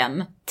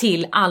nyckeln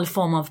till all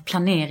form av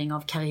planering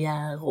av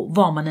karriär och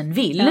vad man än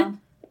vill. Ja.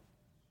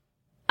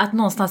 Att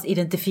någonstans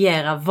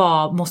identifiera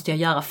vad måste jag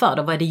göra för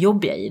det, vad är det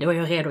jobbiga i det och är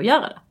jag redo att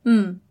göra det.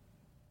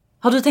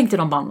 Har du tänkt i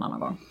de banorna någon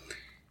gång?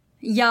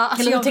 Ja,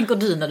 alltså eller hur tänker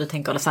du när du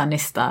tänker så här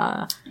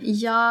nästa?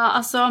 Ja,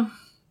 alltså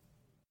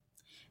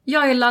jag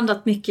har ju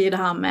landat mycket i det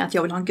här med att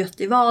jag vill ha en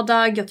göttig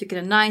vardag. Jag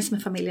tycker det är nice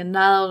med familjen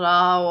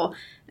nära och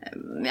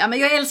ja, men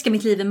jag älskar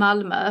mitt liv i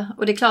Malmö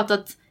och det är klart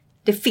att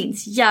det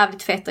finns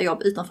jävligt feta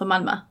jobb utanför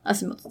Malmö.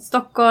 Alltså mot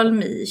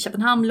Stockholm, i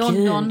Köpenhamn,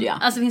 London. Gud, ja.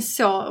 Alltså det finns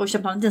så, och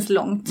Köpenhamn är inte ens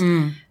långt.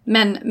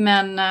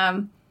 Men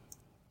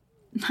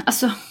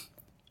alltså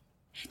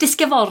det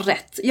ska vara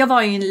rätt. Jag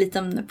var i en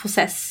liten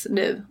process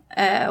nu.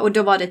 Och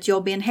då var det ett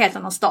jobb i en helt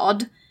annan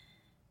stad.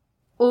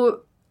 Och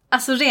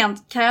alltså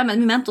rent karriärmässigt,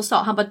 min mentor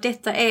sa, han bara,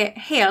 detta är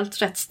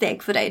helt rätt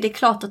steg för dig. Det är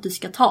klart att du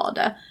ska ta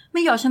det.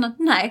 Men jag känner att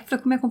nej, för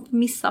då kommer jag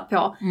kompromissa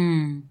på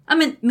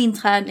min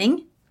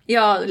träning.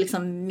 Jag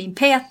liksom min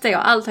PT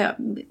och allt här,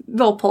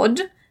 vår podd.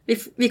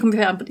 Vi kommer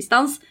göra den på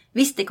distans.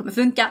 Visst, det kommer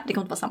funka. Det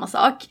kommer inte vara samma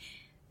sak.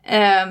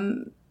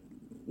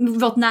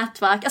 Vårt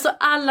nätverk. Alltså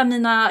alla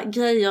mina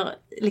grejer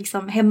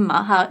liksom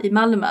hemma här i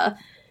Malmö.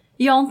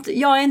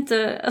 Jag är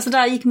inte, alltså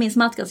där gick min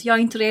smärtgräns. Jag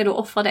är inte redo att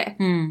offra det.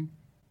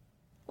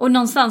 Och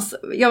någonstans,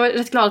 jag var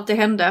rätt glad att det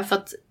hände. För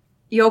att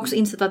jag har också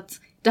insett att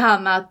det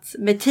här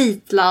med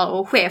titlar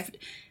och chef.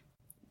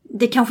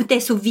 Det kanske inte är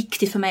så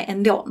viktigt för mig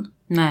ändå.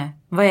 Nej,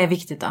 vad är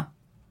viktigt då?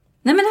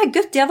 Nej, men den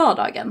här göttiga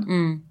vardagen.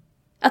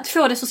 Att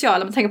få det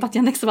sociala, man tänker på att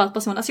jag är en extrovert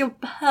person. Alltså jag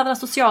behöver det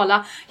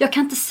sociala. Jag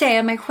kan inte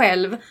se mig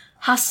själv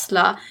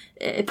hassla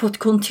på ett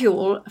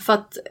kontor för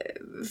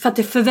att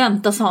det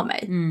förväntas av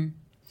mig.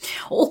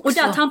 Och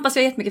där tampas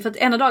jag jättemycket för att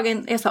ena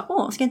dagen är jag så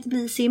här, ska jag inte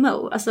bli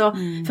CMO? Alltså,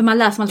 för man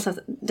läser man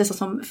dessa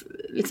som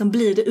liksom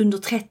blir det under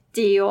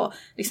 30 och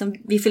liksom,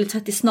 vi fyller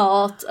 30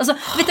 snart. Alltså,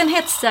 vet den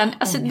hetsen,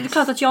 alltså, det är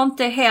klart att jag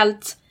inte är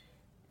helt...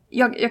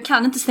 Jag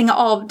kan inte stänga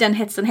av den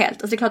hetsen helt.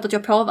 Alltså det är klart att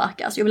jag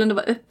påverkas. Jag vill ändå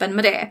vara öppen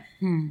med det.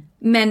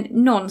 Men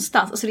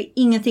någonstans, alltså det är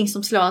ingenting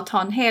som slår att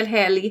ha en hel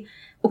helg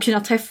och kunna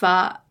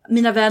träffa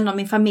mina vänner,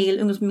 min familj,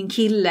 umgås med min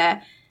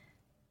kille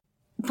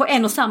på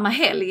en och samma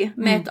helg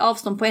med ett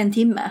avstånd på 1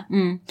 timme.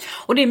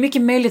 Och det är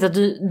mycket möjligt att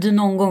du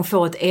någon gång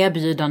får ett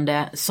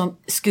erbjudande som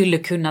skulle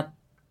kunna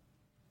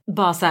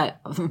bara så här,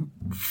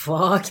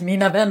 fuck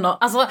mina vänner.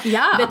 Alltså,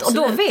 och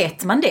då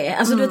vet man det.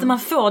 Alltså du vet, man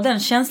får den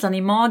känslan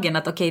i magen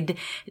att okej,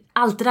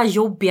 allt det där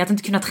jobbiga, att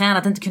inte kunna träna,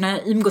 att inte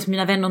kunna umgås med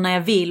mina vänner när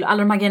jag vill, alla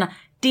de här grejerna,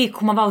 det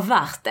kommer vara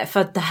värt det. För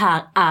att det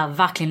här är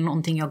verkligen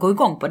någonting jag går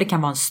igång på. Det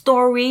kan vara en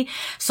story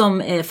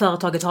som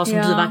företaget har som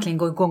du verkligen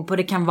går igång på.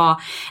 Det kan vara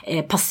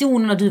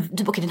personerna du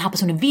okej, den här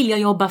personen vill jag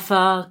jobba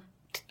för.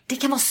 Det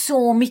kan vara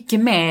så mycket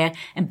mer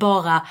än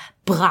bara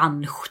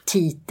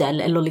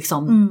branschtitel eller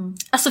liksom...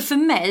 Alltså för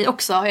mig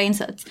också har jag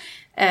insett,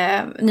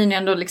 nu när jag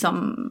ändå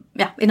liksom,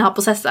 i den här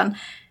processen,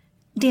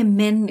 det är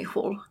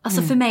människor.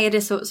 Alltså för mig är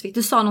det så viktigt.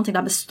 Du sa någonting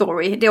där med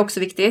story, det är också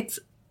viktigt.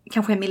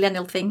 Kanske en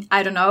millennial thing, I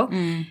don't know.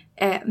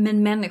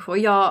 Men människor,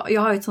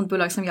 jag har ett sånt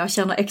bolag som jag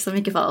känner extra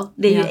mycket för.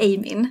 Det är ju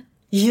Amin.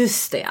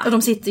 Just det, ja. Och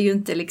de sitter ju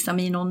inte liksom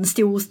i någon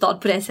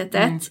storstad på det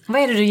sättet.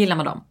 Vad är det du gillar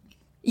med dem?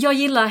 Jag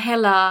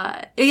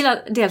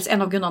gillar dels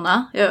en av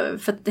grundarna,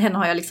 för att henne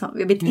har jag liksom,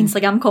 jag blivit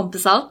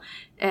Instagram-kompisar.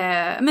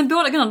 Men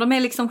båda grundarna, de är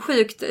liksom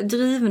sjukt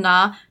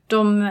drivna.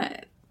 De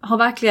har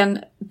verkligen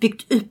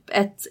byggt upp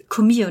ett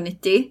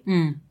community.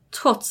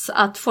 Trots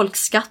att folk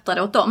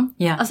skrattade åt dem.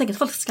 Alltså säkert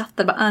folk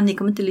skrattade bara, ni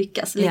kommer inte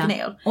lyckas, lägg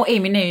ner. Och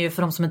Amin är ju,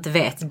 för de som inte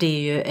vet, det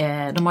är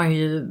ju, de har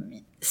ju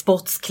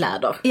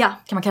sportskläder. Kan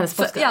man kalla det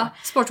sportskläder?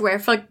 Sportwear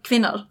för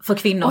kvinnor. För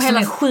kvinnor och som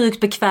är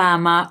sjukt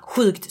bekväma,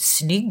 sjukt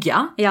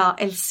snygga.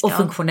 Älskar. Och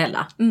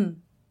funktionella.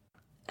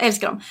 Jag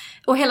älskar dem.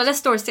 Och hela det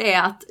stories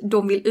är att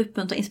de vill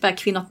uppmuntra och inspirera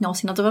kvinnor att nå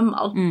sina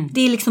drömmar.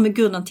 Det är liksom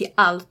grunden till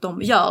allt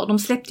de gör. De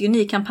släppte ju en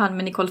ny kampanj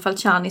med Nicole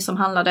Falciani som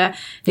handlade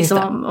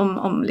liksom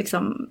om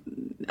liksom,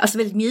 alltså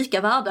väldigt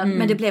mjuka värden.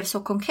 Men det blev så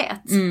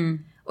konkret.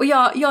 Och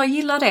jag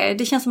gillar det.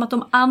 Det känns som att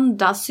de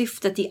andas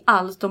syftet i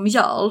allt de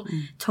gör.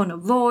 Tone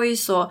of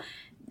voice och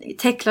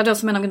Tekla då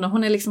som en av grundarna.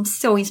 Hon är liksom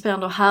så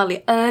inspirerande och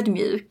härlig,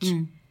 ödmjuk.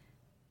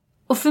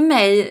 Och för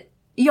mig,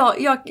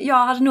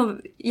 jag hade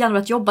nog gärna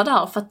velat jobba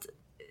där för att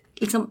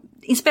liksom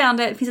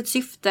inspirerande, det finns ett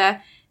syfte,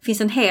 det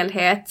finns en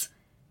helhet.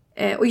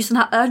 Och just den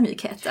här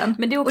ödmjukheten.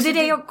 Men det är också och det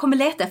är det jag kommer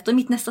leta efter i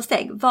mitt nästa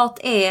steg. Vart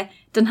är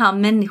den här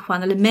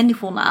människan eller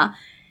människorna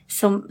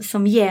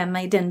som ger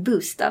mig den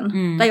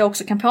boosten? Där jag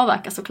också kan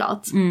påverka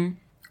såklart.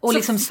 Och så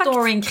liksom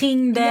storyn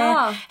kring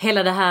det,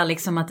 hela det här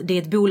liksom att det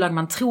är ett bolag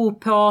man tror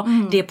på,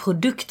 det är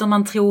produkter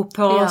man tror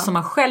på som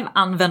man själv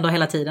använder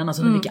hela tiden.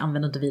 Alltså hur mycket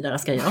använder inte vidare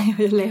ska jag?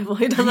 Jag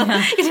lever i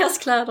deras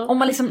kläder. Om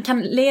man liksom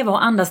kan leva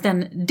och andas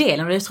den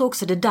delen, och jag tror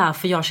också det är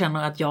därför jag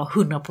känner att jag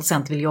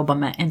 100% vill jobba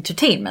med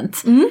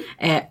entertainment.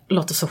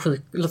 Låter så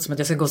sjukt, låter som att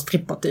jag ska gå och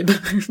strippa typ.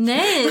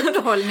 Nej,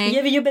 underhållning.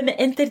 Jag vill jobba med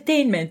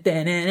entertainment.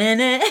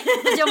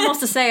 Jag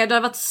måste säga, du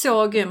har varit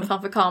så grym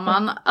framför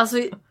kameran. Alltså,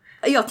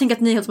 jag tänker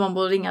att Nyhetsmorgon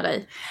borde ringa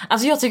dig.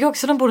 Alltså jag tycker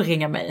också de borde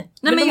ringa mig.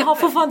 Men de har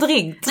fortfarande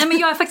ringt. Nej, men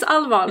jag är faktiskt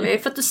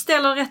allvarlig. För att du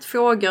ställer rätt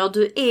frågor.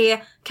 Du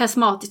är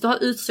karismatisk. Du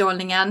har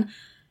utstrålningen.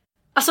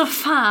 Alltså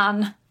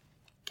fan.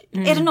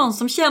 Är det någon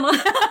som känner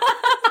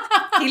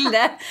till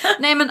det?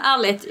 Nej men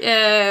ärligt.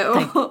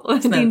 Och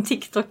din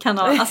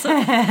TikTok-kanal. Alltså,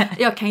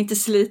 jag kan inte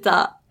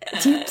sluta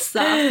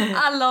tipsa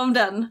alla om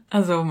den.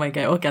 Alltså oh my god,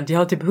 jag orkar inte. Jag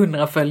har typ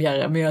 100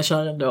 följare men jag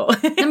kör ändå.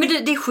 Nej men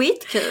det är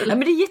skitkul. Ja men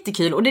det är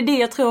jättekul. Och det är det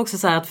jag tror också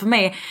så här att för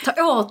mig.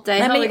 Ta åt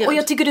dig. Nej, men, och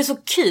jag tycker det är så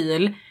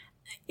kul.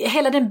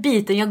 Hela den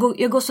biten, jag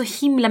går så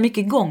himla mycket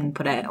igång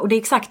på det. Och det är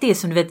exakt det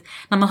som du vet,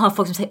 när man hör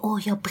folk som säger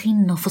jag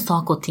brinner för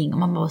saker och ting. Och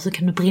man bara, så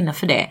kan du brinna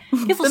för det.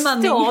 Jag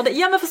förstår det.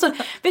 Ja men förstår.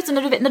 Vet du,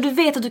 när du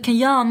vet att du kan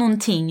göra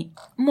någonting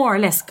more or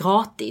less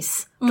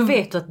gratis. Då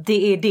vet du att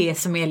det är det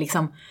som är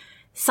liksom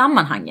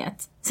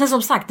sammanhanget. Sen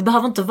som sagt, det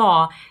behöver inte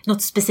vara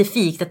något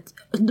specifikt att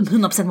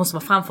 100% måste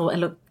vara framför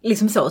eller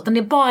liksom så. Utan det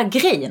är bara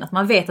grejen att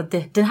man vet att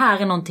det här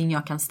är någonting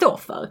jag kan stå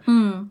för.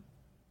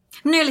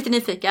 Nu är jag lite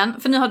nyfiken,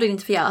 för nu har du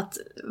identifierat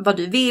vad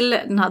du vill,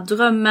 den här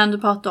drömmen du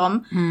pratar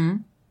om.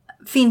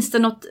 Finns det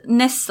något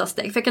nästa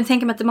steg? För jag kan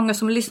tänka mig att det är många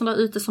som lyssnar där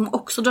ute som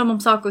också drömmer om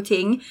saker och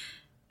ting.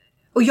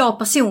 Och jag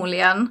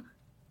personligen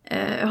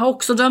har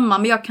också drömmar,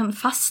 men jag kan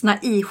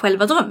fastna i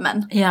själva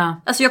drömmen.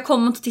 Ja. Alltså jag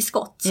kommer inte till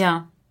skott.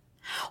 Ja.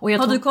 Och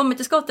har du kommit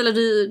till skott eller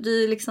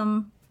du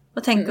liksom...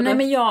 Vad tänker du? Nej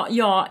men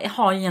jag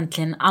har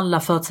egentligen alla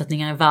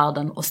förutsättningar i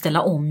världen att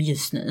ställa om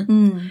just nu.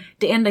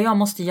 Det enda jag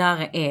måste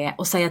göra är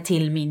att säga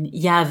till min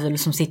djävul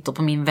som sitter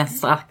på min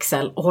vänstra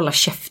axel och hålla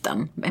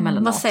käften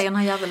emellanåt. Vad säger den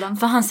här djävulen?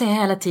 För han säger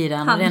hela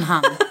tiden, det är en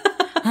han.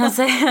 Han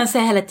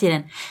säger hela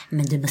tiden,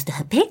 men du måste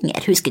ha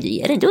pengar, hur ska du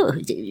göra då?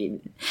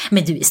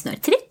 Men du är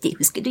snart 30,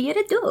 hur ska du göra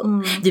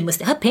då? Du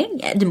måste ha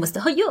pengar, du måste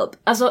ha jobb.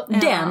 Alltså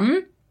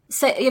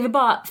jag vill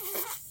bara,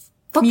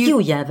 fuck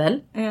you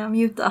jävel. Ja,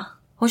 mjuta.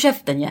 Håll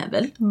käften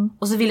jävel.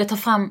 Och så vill jag ta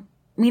fram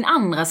min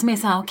andra som är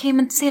så här, okej,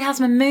 men se det här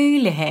som en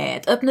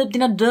möjlighet. Öppna upp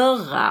dina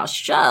dörrar,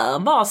 kör,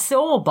 var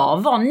sårbar,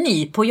 var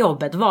ny på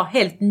jobbet, var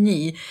helt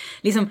ny.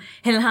 Liksom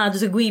hela den här att du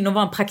ska gå in och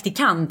vara en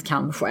praktikant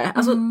kanske.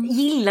 Alltså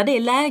gilla det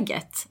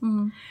läget.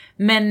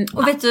 Men,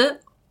 och vet du,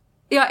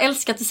 jag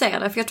älskar att du säger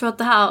det, för jag tror att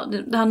det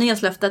här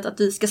nyhetslöftet att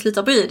du ska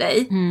sluta bry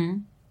dig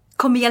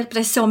kommer hjälpa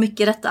dig så mycket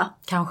i detta.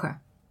 Kanske.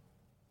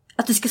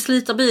 Att du ska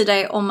sluta bry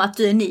dig om att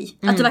du är ny.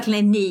 Att du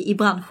verkligen är ny i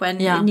branschen,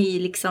 ny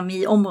liksom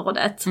i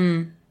området.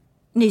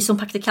 Ny som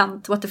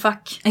praktikant, what the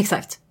fuck.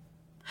 Exakt.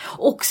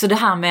 Också det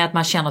här med att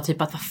man känner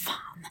typ att vad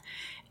fan.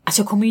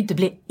 Alltså jag kommer ju inte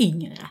bli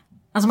yngre.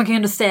 Alltså man kan ju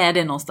ändå säga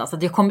det någonstans. Att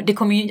det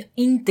kommer ju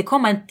inte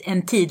komma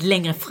en tid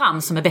längre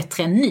fram som är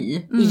bättre än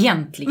ny.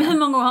 Egentligen. Men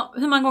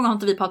hur många gånger har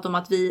inte vi pratat om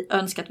att vi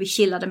önskar att vi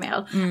chillade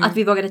mer? Att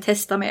vi vågade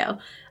testa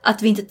mer?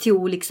 Att vi inte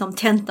tog liksom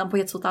tentan på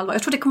ett stort allvar?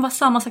 Jag tror det kommer vara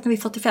samma sak när vi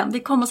är 45. Vi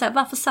kommer säga,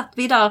 varför satt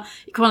vi där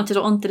i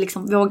coronatiden och inte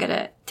liksom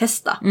vågade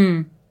testa?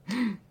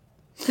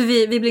 För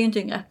vi blir ju inte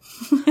yngre.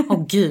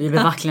 Åh gud, vi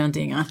blir verkligen inte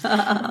yngre.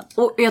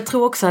 Och jag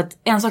tror också att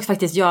en sak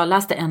faktiskt, jag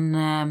läste en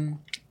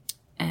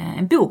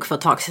bok för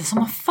ett tag sedan som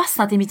har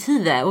fastnat i mitt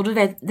huvud. Och du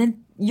vet,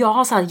 jag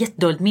har så här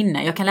jättedåligt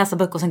minne. Jag kan läsa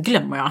böcker och sen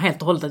glömmer jag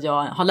helt och hållet att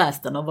jag har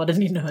läst den och vad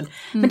den innehöll.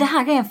 Men det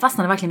här grejen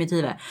fastnade verkligen i mitt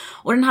huvud.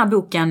 Och den här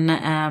boken,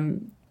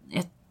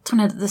 jag tror den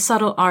heter The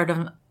Subtle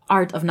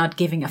Art of Not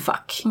Giving a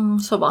Fuck.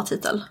 Så bra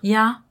titel.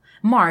 Ja,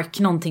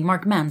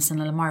 Mark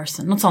Manson eller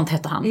Marson, något sånt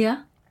heter han. Ja.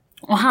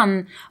 Och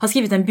han har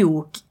skrivit en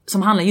bok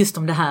som handlar just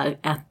om det här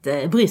att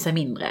bry sig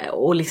mindre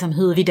och liksom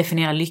hur vi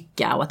definierar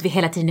lycka och att vi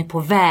hela tiden är på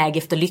väg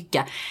efter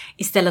lycka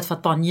istället för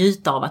att bara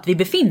njuta av att vi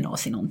befinner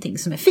oss i någonting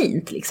som är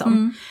fint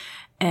liksom.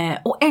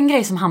 Och en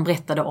grej som han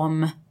berättade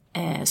om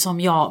som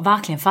jag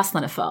verkligen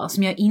fastnade för,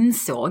 som jag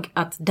insåg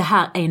att det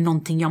här är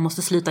någonting jag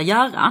måste sluta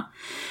göra,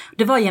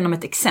 det var genom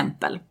ett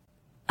exempel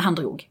han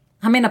drog.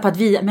 Han menar på att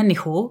vi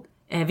människor,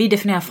 vi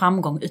definierar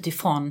framgång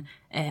utifrån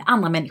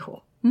andra människor.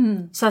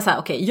 Så jag säger,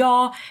 okej,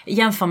 jag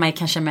jämför mig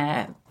kanske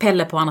med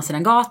Pelle på andra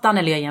sidan gatan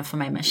eller jag jämför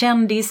mig med en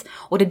kändis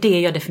och det är det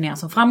jag definierar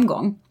som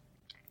framgång.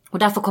 Och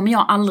därför kommer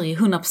jag aldrig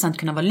 100%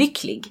 kunna vara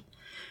lycklig.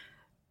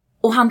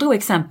 Och han drog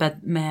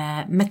exemplet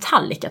med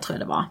Metallica tror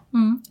jag det var.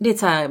 Det är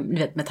så här, du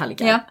vet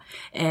Metallica.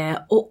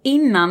 Ja. Och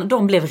innan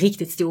de blev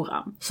riktigt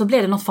stora så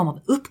blev det något form av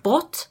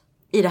uppbrott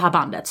i det här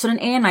bandet. Så den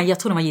ena, jag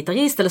tror det var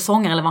gitarrist eller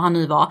sångare eller vad han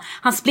nu var,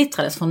 han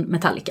splittrades från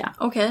Metallica.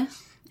 Okej.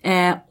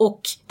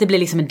 Och det blev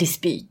liksom en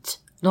dispyt.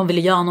 De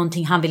ville göra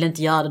någonting, han ville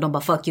inte göra det. De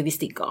bara, fuck you, vi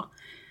sticker.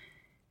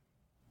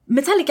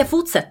 Metallica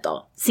fortsätter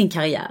sin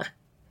karriär.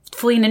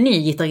 Får in en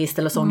ny gitarrist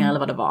eller sångare eller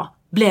vad det var.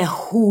 Blir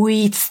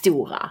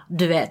skitstora,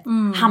 du vet.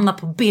 Hamnar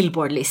på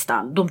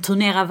Billboard-listan. De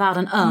turnerar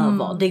världen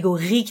över. Det går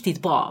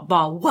riktigt bra.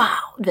 Bara wow,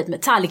 du vet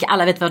Metallica,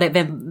 alla vet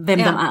vem de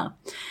är.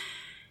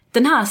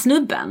 Den här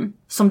snubben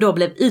som då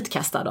blev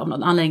utkastad av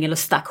någon anledning eller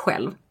stack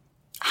själv.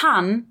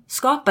 Han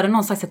skapade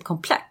någon slags ett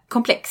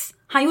komplex.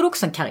 Han gjorde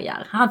också en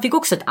karriär. Han fick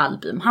också ett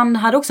album. Han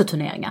hade också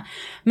turneringar.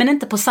 Men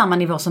inte på samma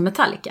nivå som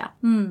Metallica.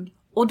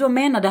 Och då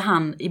menade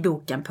han i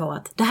boken på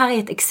att det här är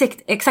ett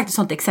exakt ett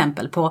sånt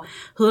exempel på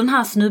hur den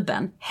här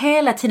snubben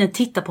hela tiden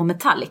tittar på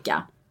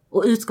Metallica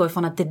och utgår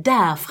ifrån att det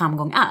där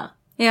framgång är.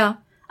 Ja.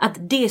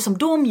 Att det som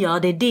de gör,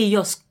 det är det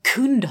jag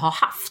kunde ha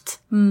haft.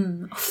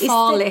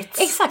 Farligt.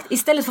 Exakt,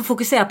 istället för att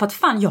fokusera på att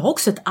fan, jag har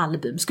också ett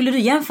album. Skulle du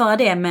jämföra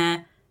det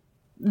med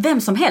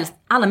vem som helst?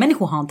 Alla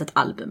människor har inte ett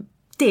album.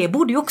 Det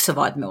borde ju också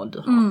vara ett mål du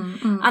har.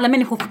 Alla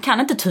människor kan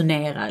inte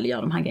turnera eller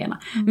göra de här grejerna.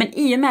 Men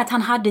i och med att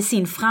han hade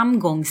sin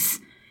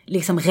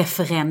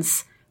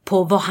referens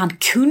på vad han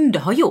kunde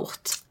ha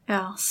gjort.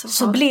 Ja,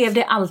 så blev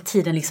det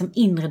alltid en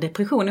inre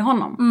depression i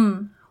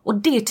honom. Och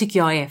det tycker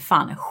jag är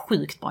fan en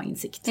sjukt bra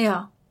insikt.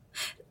 Ja.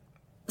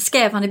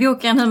 Skrev han i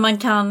boken hur man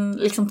kan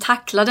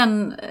tackla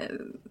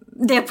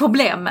det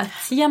problemet?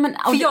 Ja, men,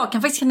 för jag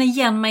kan faktiskt känna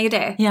igen mig i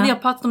det. Ja. Vi har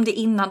pratat om det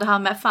innan, det här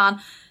med fan,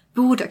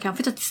 borde jag kan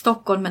flytta till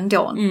Stockholm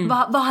ändå?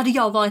 Vad hade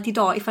jag varit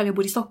idag ifall jag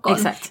bodde i Stockholm?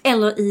 Exakt.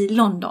 Eller i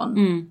London?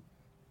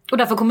 Och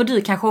därför kommer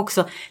du kanske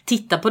också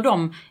titta på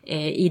dem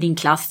i din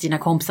klass, dina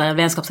kompisar,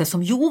 vänskapskrets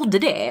som gjorde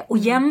det och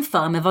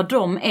jämföra med vad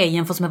de är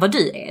jämfört med vad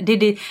du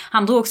är.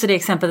 Han drog också det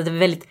exemplet att det är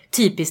väldigt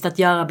typiskt att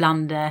göra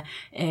bland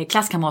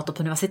klasskamrater på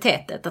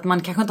universitetet. Att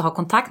man kanske inte har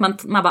kontakt,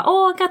 man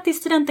bara grattis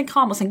studenten,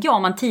 kram, och sen går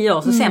man 10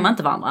 år så ser man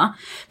inte varandra.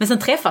 Men sen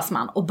träffas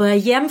man och börjar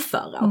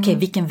jämföra. Okej,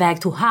 vilken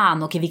väg tog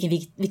han? Okej,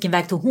 vilken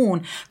väg tog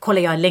hon?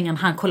 Kollar jag är längre än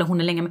han? Kollar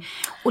hon är längre?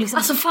 Och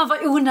alltså fan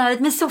vad onödigt,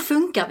 men så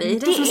funkar vi.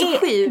 Det är så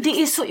sjukt.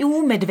 Det är så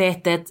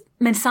omedvetet.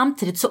 Men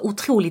samtidigt så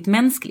otroligt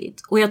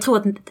mänskligt. Och jag tror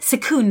att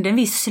sekunden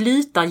vi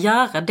slutar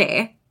göra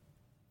det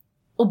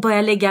och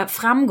börjar lägga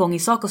framgång i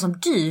saker som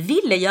du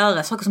ville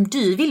göra, saker som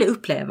du ville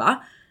uppleva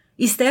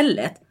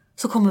istället,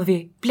 så kommer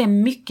vi bli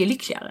mycket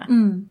lyckligare.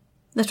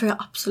 Det tror jag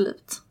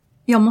absolut.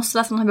 Jag måste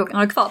läsa den här boken.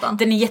 Har du kvar den?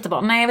 Den är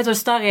jättebra. Nej, jag vet vad det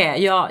större är.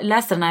 Jag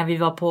läste den när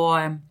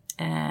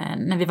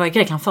vi var i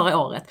Grekland förra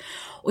året.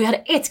 Och jag hade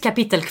ett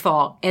kapitel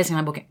kvar, älskar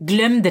den här boken.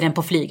 Glömde den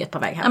på flyget på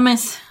väg hem. Men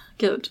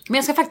gud. Men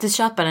jag ska faktiskt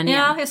köpa den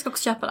igen. Ja, jag ska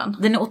också köpa den.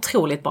 Den är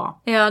otroligt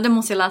bra. Ja, det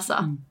måste jag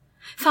läsa.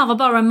 Fan vad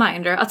bara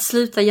reminder att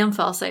sluta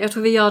jämföra sig. Jag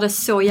tror vi gör det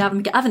så jävla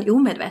mycket, även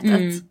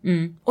omedvetet.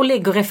 Och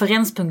lägger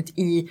referenspunkt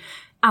i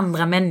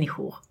andra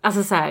människor.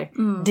 Alltså så här,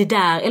 det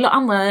där, eller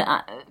andra,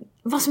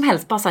 vad som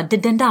helst. Bara så här,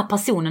 den där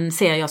personen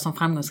ser jag som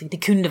framgångsrik. Det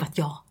kunde varit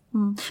jag.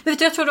 Men vet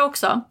du, jag tror det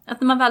också.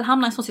 Att när man väl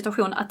hamnar i en sån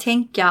situation, att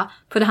tänka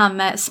på det här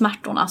med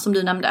smärtorna som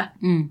du nämnde.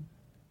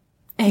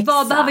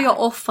 Vad behöver jag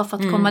offra för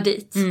att komma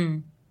dit?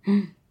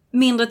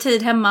 Mindre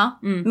tid hemma,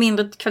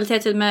 mindre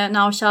kvalitetstid med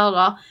nära och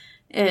kära,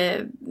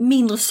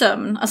 mindre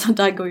sömn. Alltså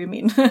där går ju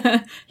min.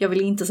 Jag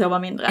vill inte sova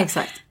mindre.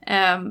 Exakt.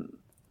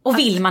 Och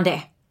vill man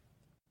det?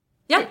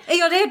 Ja, är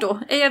jag redo?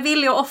 Är jag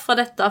villig att offra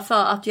detta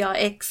för att göra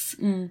X?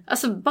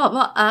 Alltså bara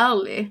vara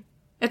ärlig.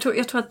 Jag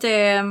tror att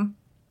det är...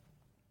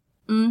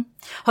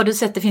 Har du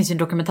sett, det finns ju en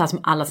dokumentär som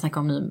alla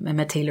snackar om nu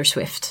med Taylor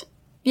Swift.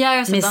 Ja, jag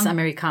har sett Miss den.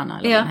 Americana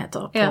eller vad den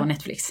heter på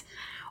Netflix.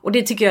 Och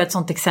det tycker jag är ett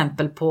sånt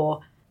exempel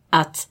på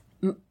att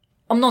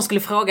om någon skulle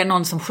fråga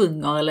någon som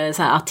sjunger eller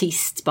så här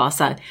artist bara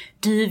så här,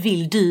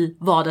 vill du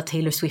vara där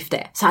Taylor Swift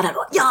är? Så hade han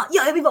ja,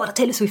 jag vill vara där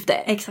Taylor Swift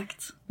är.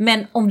 Exakt.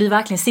 Men om du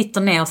verkligen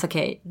sitter ner och säger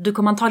okej, du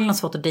kommer antagligen ha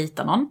svårt att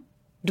dejta någon.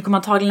 Du kommer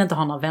antagligen inte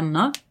ha några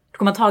vänner. Du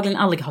kommer antagligen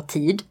aldrig ha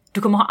tid.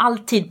 Du kommer ha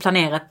alltid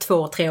planerat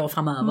 2-3 år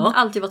framöver.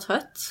 Alltid vara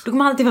trött. Du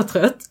kommer alltid vara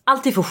trött.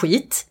 Alltid få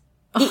skit.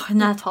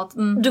 Näthat.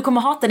 Du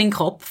kommer hata din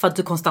kropp för att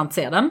du konstant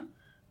ser den.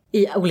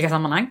 I olika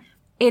sammanhang.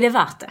 Är det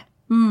värt det?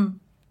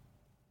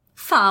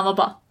 Fan vad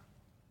bra.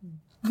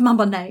 Man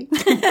bara nej.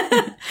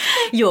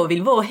 Jag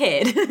vill vara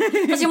här.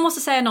 Alltså jag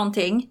måste säga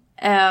någonting.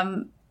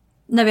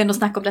 När vi ändå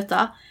snackar om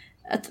detta.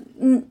 Att,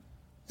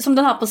 som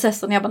den här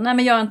processen. Jag bara nej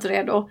men jag är inte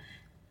redo.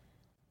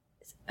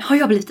 Har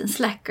jag blivit en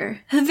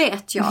slacker? Hur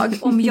vet jag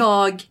om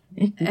jag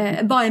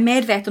bara är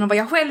medveten om vad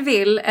jag själv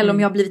vill. Eller om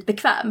jag har blivit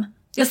bekväm?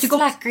 Jag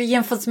slacker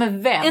jämfört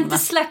med vem? Inte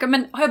slacker,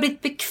 men har jag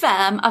blivit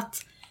bekväm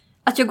att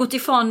jag gått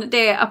ifrån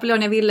det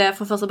Apollonia ville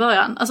från första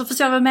början? Alltså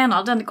förstår jag vad jag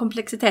menar? Den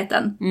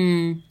komplexiteten.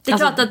 Det är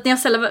klart att när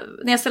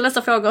jag ställer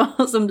dessa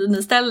frågor som du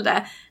nu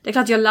ställde. Det är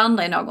klart att jag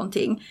landar i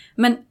någonting.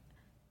 Men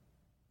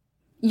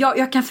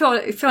jag kan få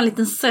en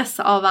liten stress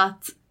av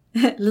att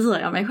lurar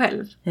jag mig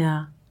själv.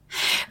 Ja.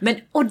 Men,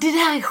 och det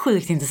där är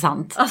sjukt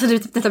intressant. Alltså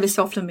detta blir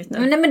så flummigt nu.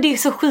 Nej men det är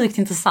så sjukt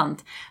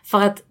intressant.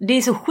 För att det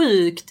är så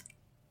sjukt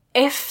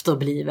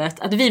efterblivet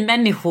att vi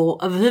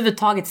människor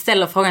överhuvudtaget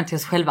ställer frågan till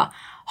oss själva.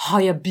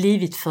 Har jag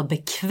blivit för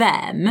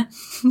bekväm?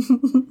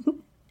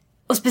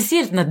 Och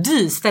speciellt när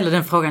du ställer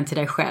den frågan till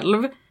dig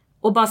själv.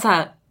 Och bara så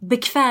här,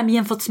 bekväm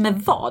jämfört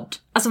med vad?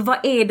 Alltså vad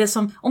är det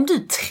som, om du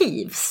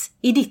trivs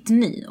i ditt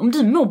nu, om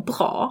du mår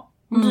bra,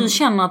 Om du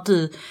känner att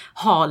du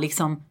har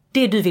liksom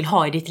det du vill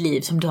ha i ditt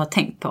liv som du har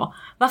tänkt på.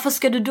 Varför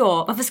ska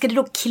det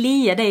då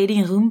klia dig i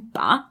din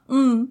rumpa?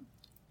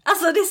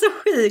 Alltså det är så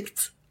sjukt.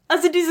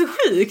 Alltså det är så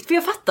sjukt, för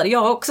jag fattar.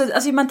 Jag också,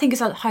 alltså man tänker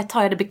så här,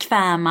 tar jag det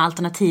bekväma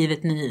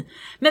alternativet nu?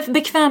 Men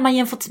bekväma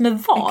jämfört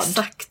med vad?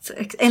 Exakt,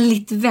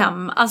 enligt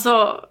vem?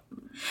 Alltså...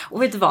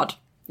 Och vet du vad?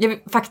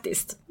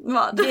 Faktiskt.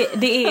 Vad?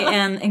 Det är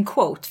en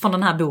quote från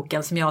den här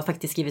boken som jag har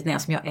faktiskt skrivit ner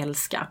som jag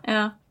älskar.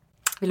 Ja.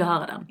 Vill du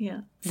höra den? Ja.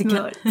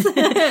 Smart.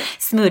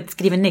 Smart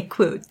skriver ner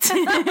quote.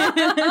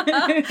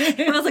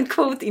 Det var en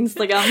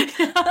quote-Instagram.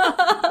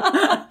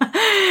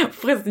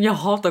 Förresten, jag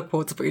hatar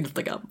quotes på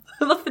Instagram.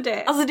 Varför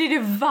det? Alltså det är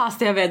det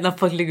värsta jag vet när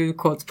folk lägger ut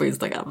quotes på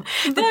Instagram.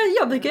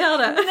 Jag brukar göra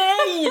det.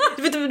 Nej!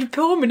 Du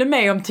påminner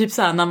mig om typ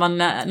så här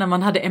när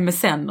man hade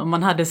MSN och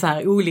man hade så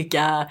här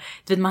olika,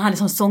 du vet man hade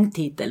sån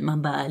sångtitel,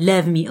 man bara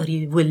love me or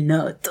you will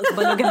not. Och så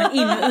bara loggar man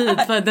in och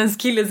ut för att ens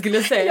kille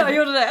skulle säga. Jag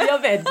gjorde det.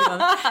 Jag vet ju.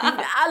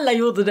 Alla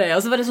gjorde det.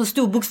 Och så var det så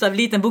stor bokstav,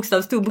 liten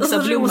bokstav, stor bokstav,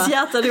 och så blomma. ros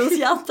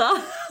hjärta.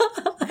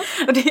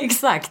 Och det är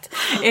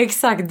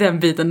exakt den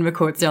biten med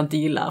quotes jag inte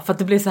gillar. För att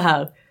det blir så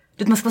här,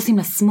 man ska vara så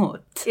himla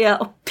smått. Ja,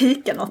 och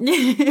pika något.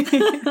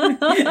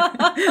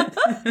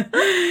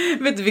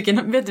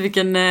 Vet du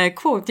vilken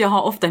quote jag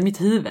har ofta i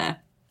mitt huvud?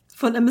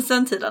 Från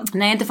MSN-tiden?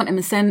 Nej, inte från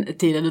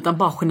MSN-tiden utan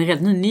bara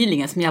generellt nu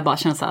nyligen som jag bara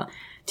känner så här,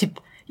 typ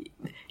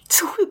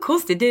så sjukt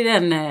konstigt. Det är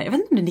den, jag vet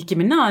inte om det är Nicki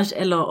Minaj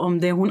eller om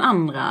det är hon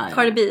andra.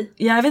 Cardi B.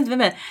 Ja, jag vet inte vem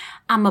det är.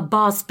 I'm a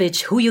boss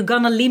bitch, who you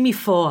gonna leave me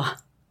for?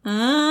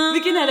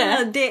 Vilken är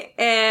det?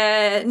 Det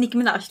är Nicki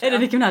Minaj. Är det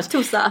Nicki Minaj?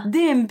 Tosa.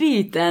 Den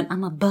biten,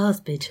 I'm a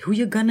boss bitch, who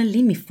you gonna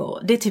leave me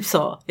for? Det är typ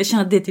så. Jag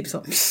känner att det är typ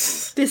så.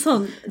 Det är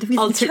sån, det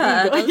finns en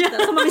kö.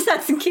 Som man vill säga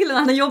till sin kille när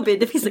han är jobbig,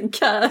 det finns en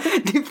kö.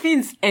 Det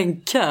finns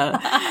en kö.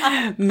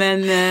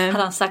 Men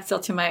hade han sagt så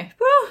till mig.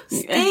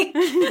 Stick!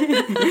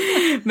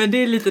 Men det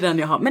är lite den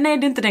jag har. Men nej,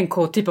 det är inte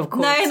den typ av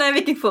quote. Nej,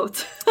 vilken quote?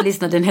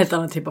 Lyssna, det är en helt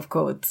annan typ av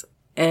quote.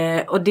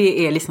 Och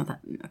det är, lyssna här.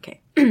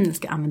 Okej, jag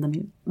ska använda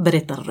min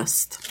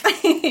berättarröst.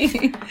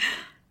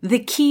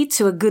 The key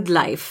to a good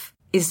life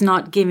is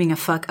not giving a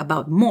fuck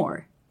about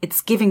more.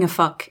 It's giving a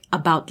fuck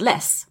about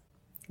less.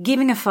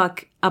 Giving a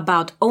fuck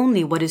about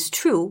only what is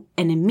true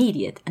and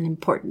immediate and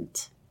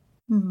important.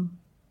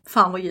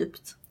 Fan vad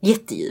djupt.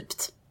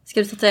 Jättedjupt. Ska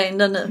du tatuera in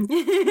den nu? Det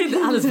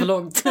är alldeles för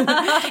långt.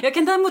 Jag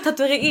kan däremot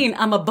tatuera in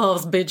I'm a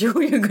boss bitch,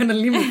 who you gonna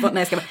live for?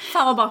 Nej, jag ska bara.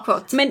 Fan vad bra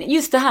quote. Men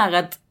just det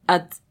här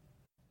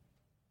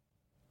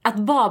att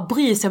bara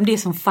bry sig om det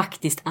som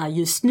faktiskt är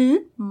just nu.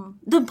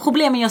 De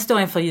problemen jag står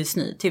inför just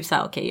nu. Typ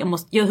såhär, okej,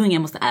 jag är hungrig,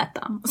 jag måste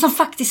äta. Som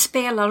faktiskt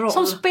spelar roll.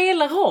 Som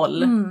spelar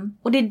roll.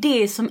 Och det är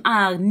det som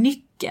är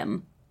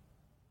nyckeln.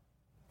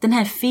 Den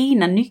här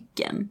fina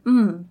nyckeln.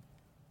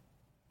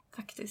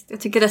 Faktiskt. Jag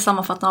tycker det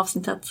sammanfattar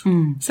avsnittet.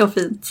 Så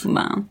fint.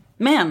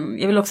 Men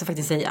jag vill också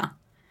faktiskt säga.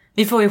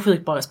 Vi får ju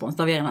sjukt bra respons,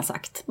 det har vi redan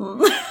sagt.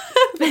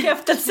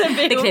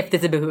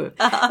 Bekräftelsebehov.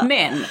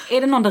 Men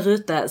är det någon där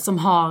ute som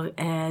har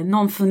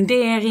någon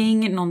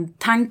fundering, någon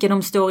tanke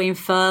de står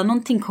inför,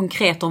 någonting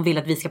konkret de vill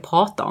att vi ska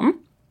prata om,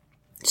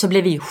 så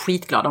blir vi ju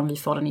skitglada om vi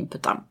får den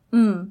inputen.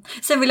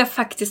 Sen vill jag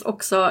faktiskt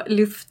också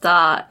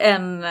lyfta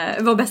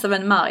vår bästa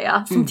vän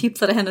Maria som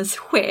tipsade hennes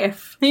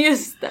chef.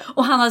 Just det.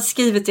 Och han hade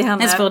skrivit till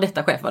henne. Hennes för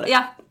detta chef var det.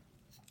 Ja.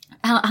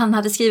 Han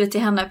hade skrivit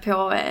till henne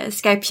på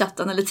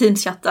Skype-chatten eller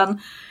Teams-chatten.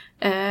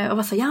 Och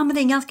var så, ja men det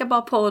är en ganska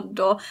bra podd.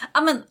 Och,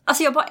 ja men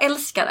alltså jag bara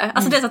älskar det.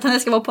 Alltså det att han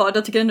älskar vår podd,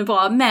 jag tycker den är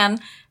bra. Men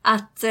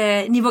att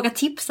ni vågar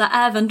tipsa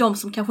även de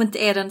som kanske inte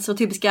är den så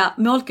typiska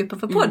målgruppen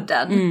för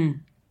podden.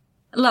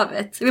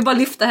 Love it. Jag vill bara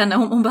lyfta henne,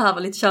 hon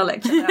behöver lite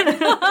kärlek.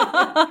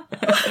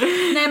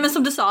 Nej men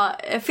som du sa,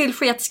 feel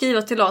free att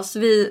skriva till oss.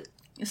 Vi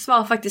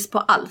svarar faktiskt på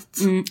allt.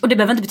 Och det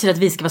behöver inte betyda att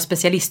vi ska vara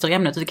specialister i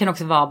ämnet. Det kan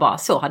också vara bara,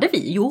 så hade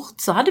vi gjort,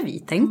 så hade vi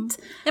tänkt.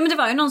 Ja men det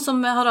var ju någon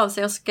som hörde av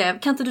sig och skrev,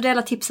 kan inte du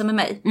dela tipsen med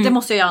mig? Det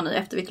måste jag göra nu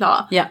efter vi är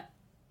klara. Ja.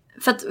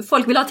 För att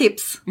folk vill ha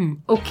tips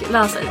och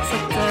lära sig.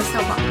 Så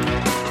bra.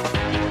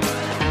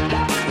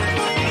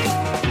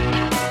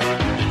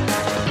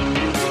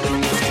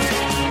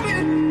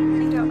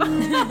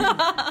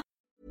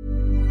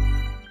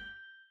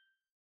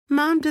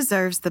 Mom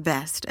deserves the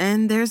best,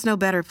 and there's no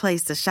better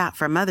place to shop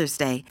for Mother's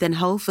Day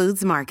than Whole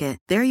Foods Market.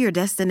 They're your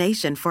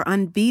destination for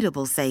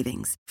unbeatable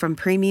savings, from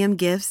premium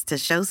gifts to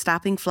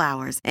show-stopping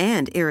flowers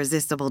and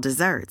irresistible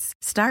desserts.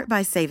 Start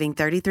by saving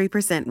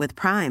 33% with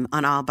Prime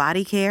on all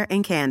body care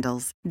and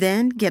candles.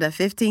 Then get a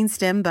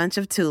 15-stem bunch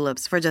of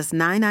tulips for just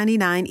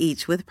 $9.99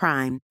 each with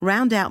Prime.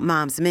 Round out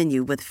Mom's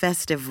menu with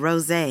festive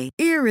rosé,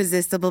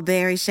 irresistible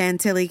berry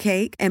chantilly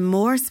cake, and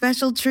more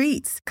special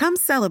treats. Come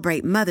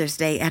celebrate Mother's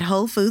Day at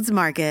Whole Foods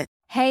Market.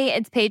 Hey,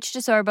 it's Paige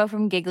DeSorbo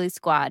from Giggly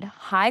Squad.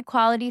 High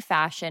quality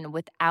fashion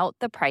without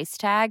the price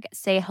tag.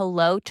 Say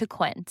hello to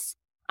Quince.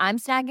 I'm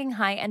snagging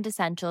high-end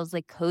essentials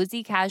like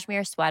cozy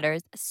cashmere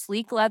sweaters,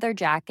 sleek leather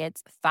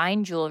jackets,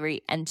 fine jewelry,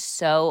 and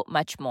so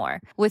much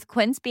more. With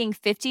Quince being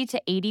 50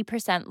 to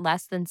 80%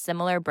 less than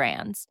similar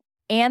brands.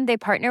 And they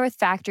partner with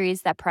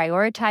factories that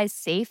prioritize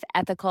safe,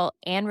 ethical,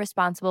 and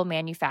responsible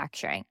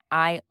manufacturing.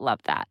 I love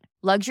that.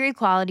 Luxury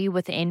quality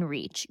within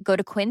reach. Go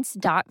to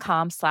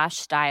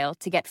quince.com/style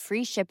to get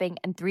free shipping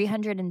and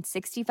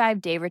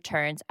 365-day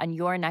returns on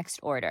your next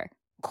order.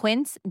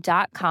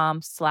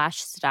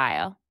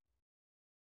 Quince.com/style.